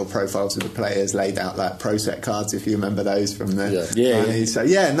few little profiles of the players laid out like pro set cards, if you remember those from the 90s. So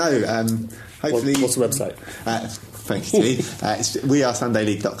hopefully. What's the website? Thank you, Steve. It's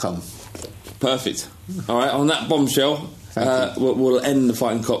wearesundayleague.com. Perfect. All right, on that bombshell, we'll end the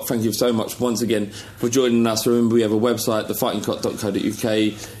Fighting Cock. Thank you so much once again for joining us. Remember, we have a website,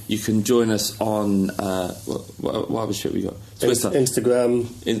 thefightingcock.co.uk. You can join us on what other shit we got? Twitter, Instagram.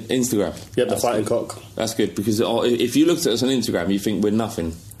 Instagram. Yep, the Fighting Cock. That's good, because if you looked at us on Instagram, you think we're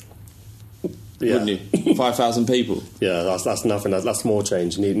nothing. Yeah. Wouldn't you? 5,000 people. Yeah, that's nothing. That's small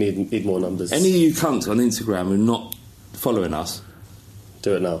change. You need more numbers. Any of you cunts on Instagram who are not following us,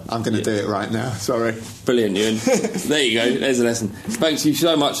 do it now. I'm going to do it right now. Sorry. Brilliant, Ewan. There you go. There's a lesson. Thanks you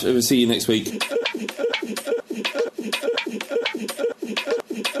so much. We'll see you next week.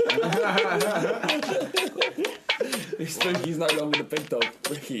 Spooky's no longer the big dog.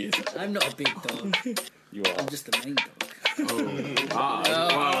 Ricky is. I'm not a big dog. You are. I'm just the main dog.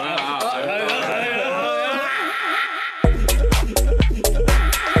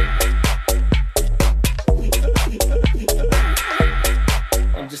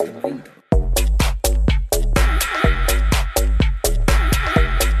 I'm just the main dog.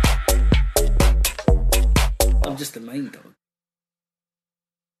 I'm just the main dog.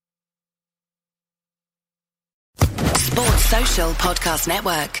 Sports Social Podcast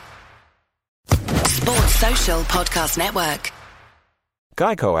Network. Sports Social Podcast Network.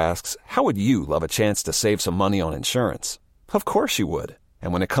 Geico asks, how would you love a chance to save some money on insurance? Of course you would.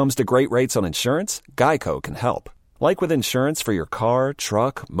 And when it comes to great rates on insurance, Geico can help. Like with insurance for your car,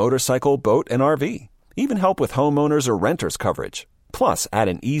 truck, motorcycle, boat, and RV. Even help with homeowners or renters coverage. Plus, add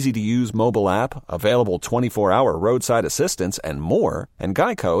an easy-to-use mobile app, available 24-hour roadside assistance, and more, and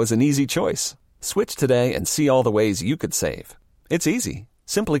Geico is an easy choice. Switch today and see all the ways you could save. It's easy.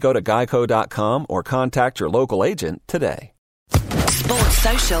 Simply go to geico.com or contact your local agent today. Sports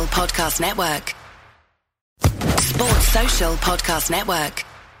Social Podcast Network. Sports Social Podcast Network.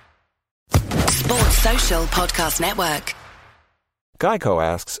 Sports Social Podcast Network. Geico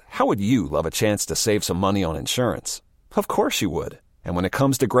asks, how would you love a chance to save some money on insurance? Of course you would. And when it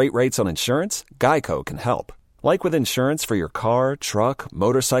comes to great rates on insurance, Geico can help. Like with insurance for your car, truck,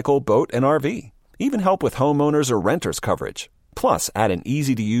 motorcycle, boat, and RV. Even help with homeowners or renters coverage. Plus, add an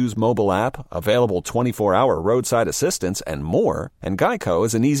easy-to-use mobile app, available 24-hour roadside assistance, and more, and Geico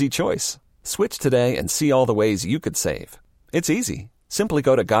is an easy choice. Switch today and see all the ways you could save. It's easy. Simply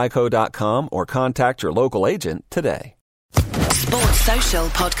go to geico.com or contact your local agent today. Sports Social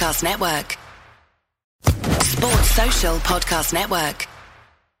Podcast Network. Sports Social Podcast Network.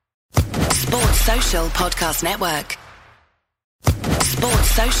 Sports Social Podcast Network.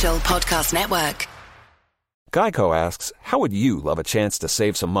 Sports Social Podcast Network. Geico asks, how would you love a chance to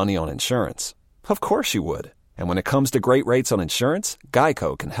save some money on insurance? Of course you would. And when it comes to great rates on insurance,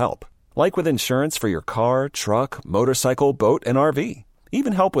 Geico can help. Like with insurance for your car, truck, motorcycle, boat, and RV.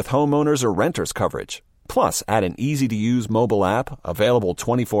 Even help with homeowners or renters coverage. Plus, add an easy-to-use mobile app, available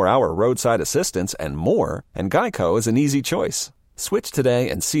 24-hour roadside assistance, and more, and Geico is an easy choice. Switch today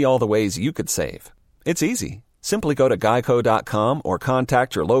and see all the ways you could save. It's easy. Simply go to geico.com or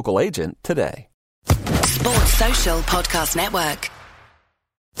contact your local agent today. Sports Social Podcast Network.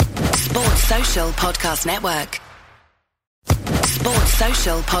 Sports Social Podcast Network. Sports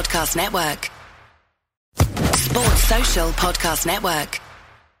Social Podcast Network. Sports Social Podcast Network.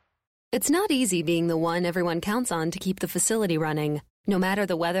 It's not easy being the one everyone counts on to keep the facility running, no matter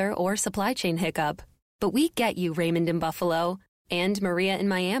the weather or supply chain hiccup. But we get you, Raymond in Buffalo, and Maria in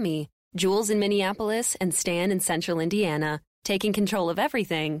Miami, Jules in Minneapolis, and Stan in Central Indiana, taking control of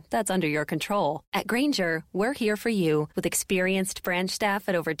everything that's under your control. At Grainger, we're here for you with experienced branch staff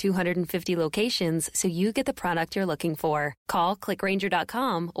at over 250 locations so you get the product you're looking for. Call, click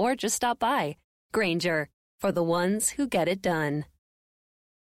Grainger.com, or just stop by. Grainger, for the ones who get it done.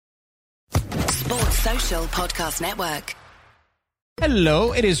 Sports Social Podcast Network.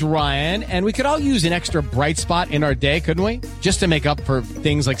 Hello, it is Ryan, and we could all use an extra bright spot in our day, couldn't we? Just to make up for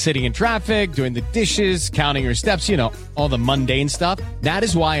things like sitting in traffic, doing the dishes, counting your steps, you know, all the mundane stuff. That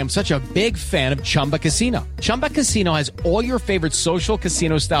is why I'm such a big fan of Chumba Casino. Chumba Casino has all your favorite social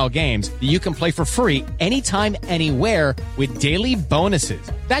casino-style games that you can play for free anytime, anywhere with daily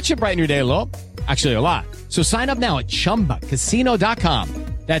bonuses. That should brighten your day a little. Actually, a lot. So sign up now at ChumbaCasino.com.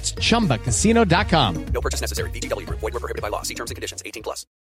 That's ChumbaCasino.com. No purchase necessary. VGW Group. Void where prohibited by law. See terms and conditions. 18+.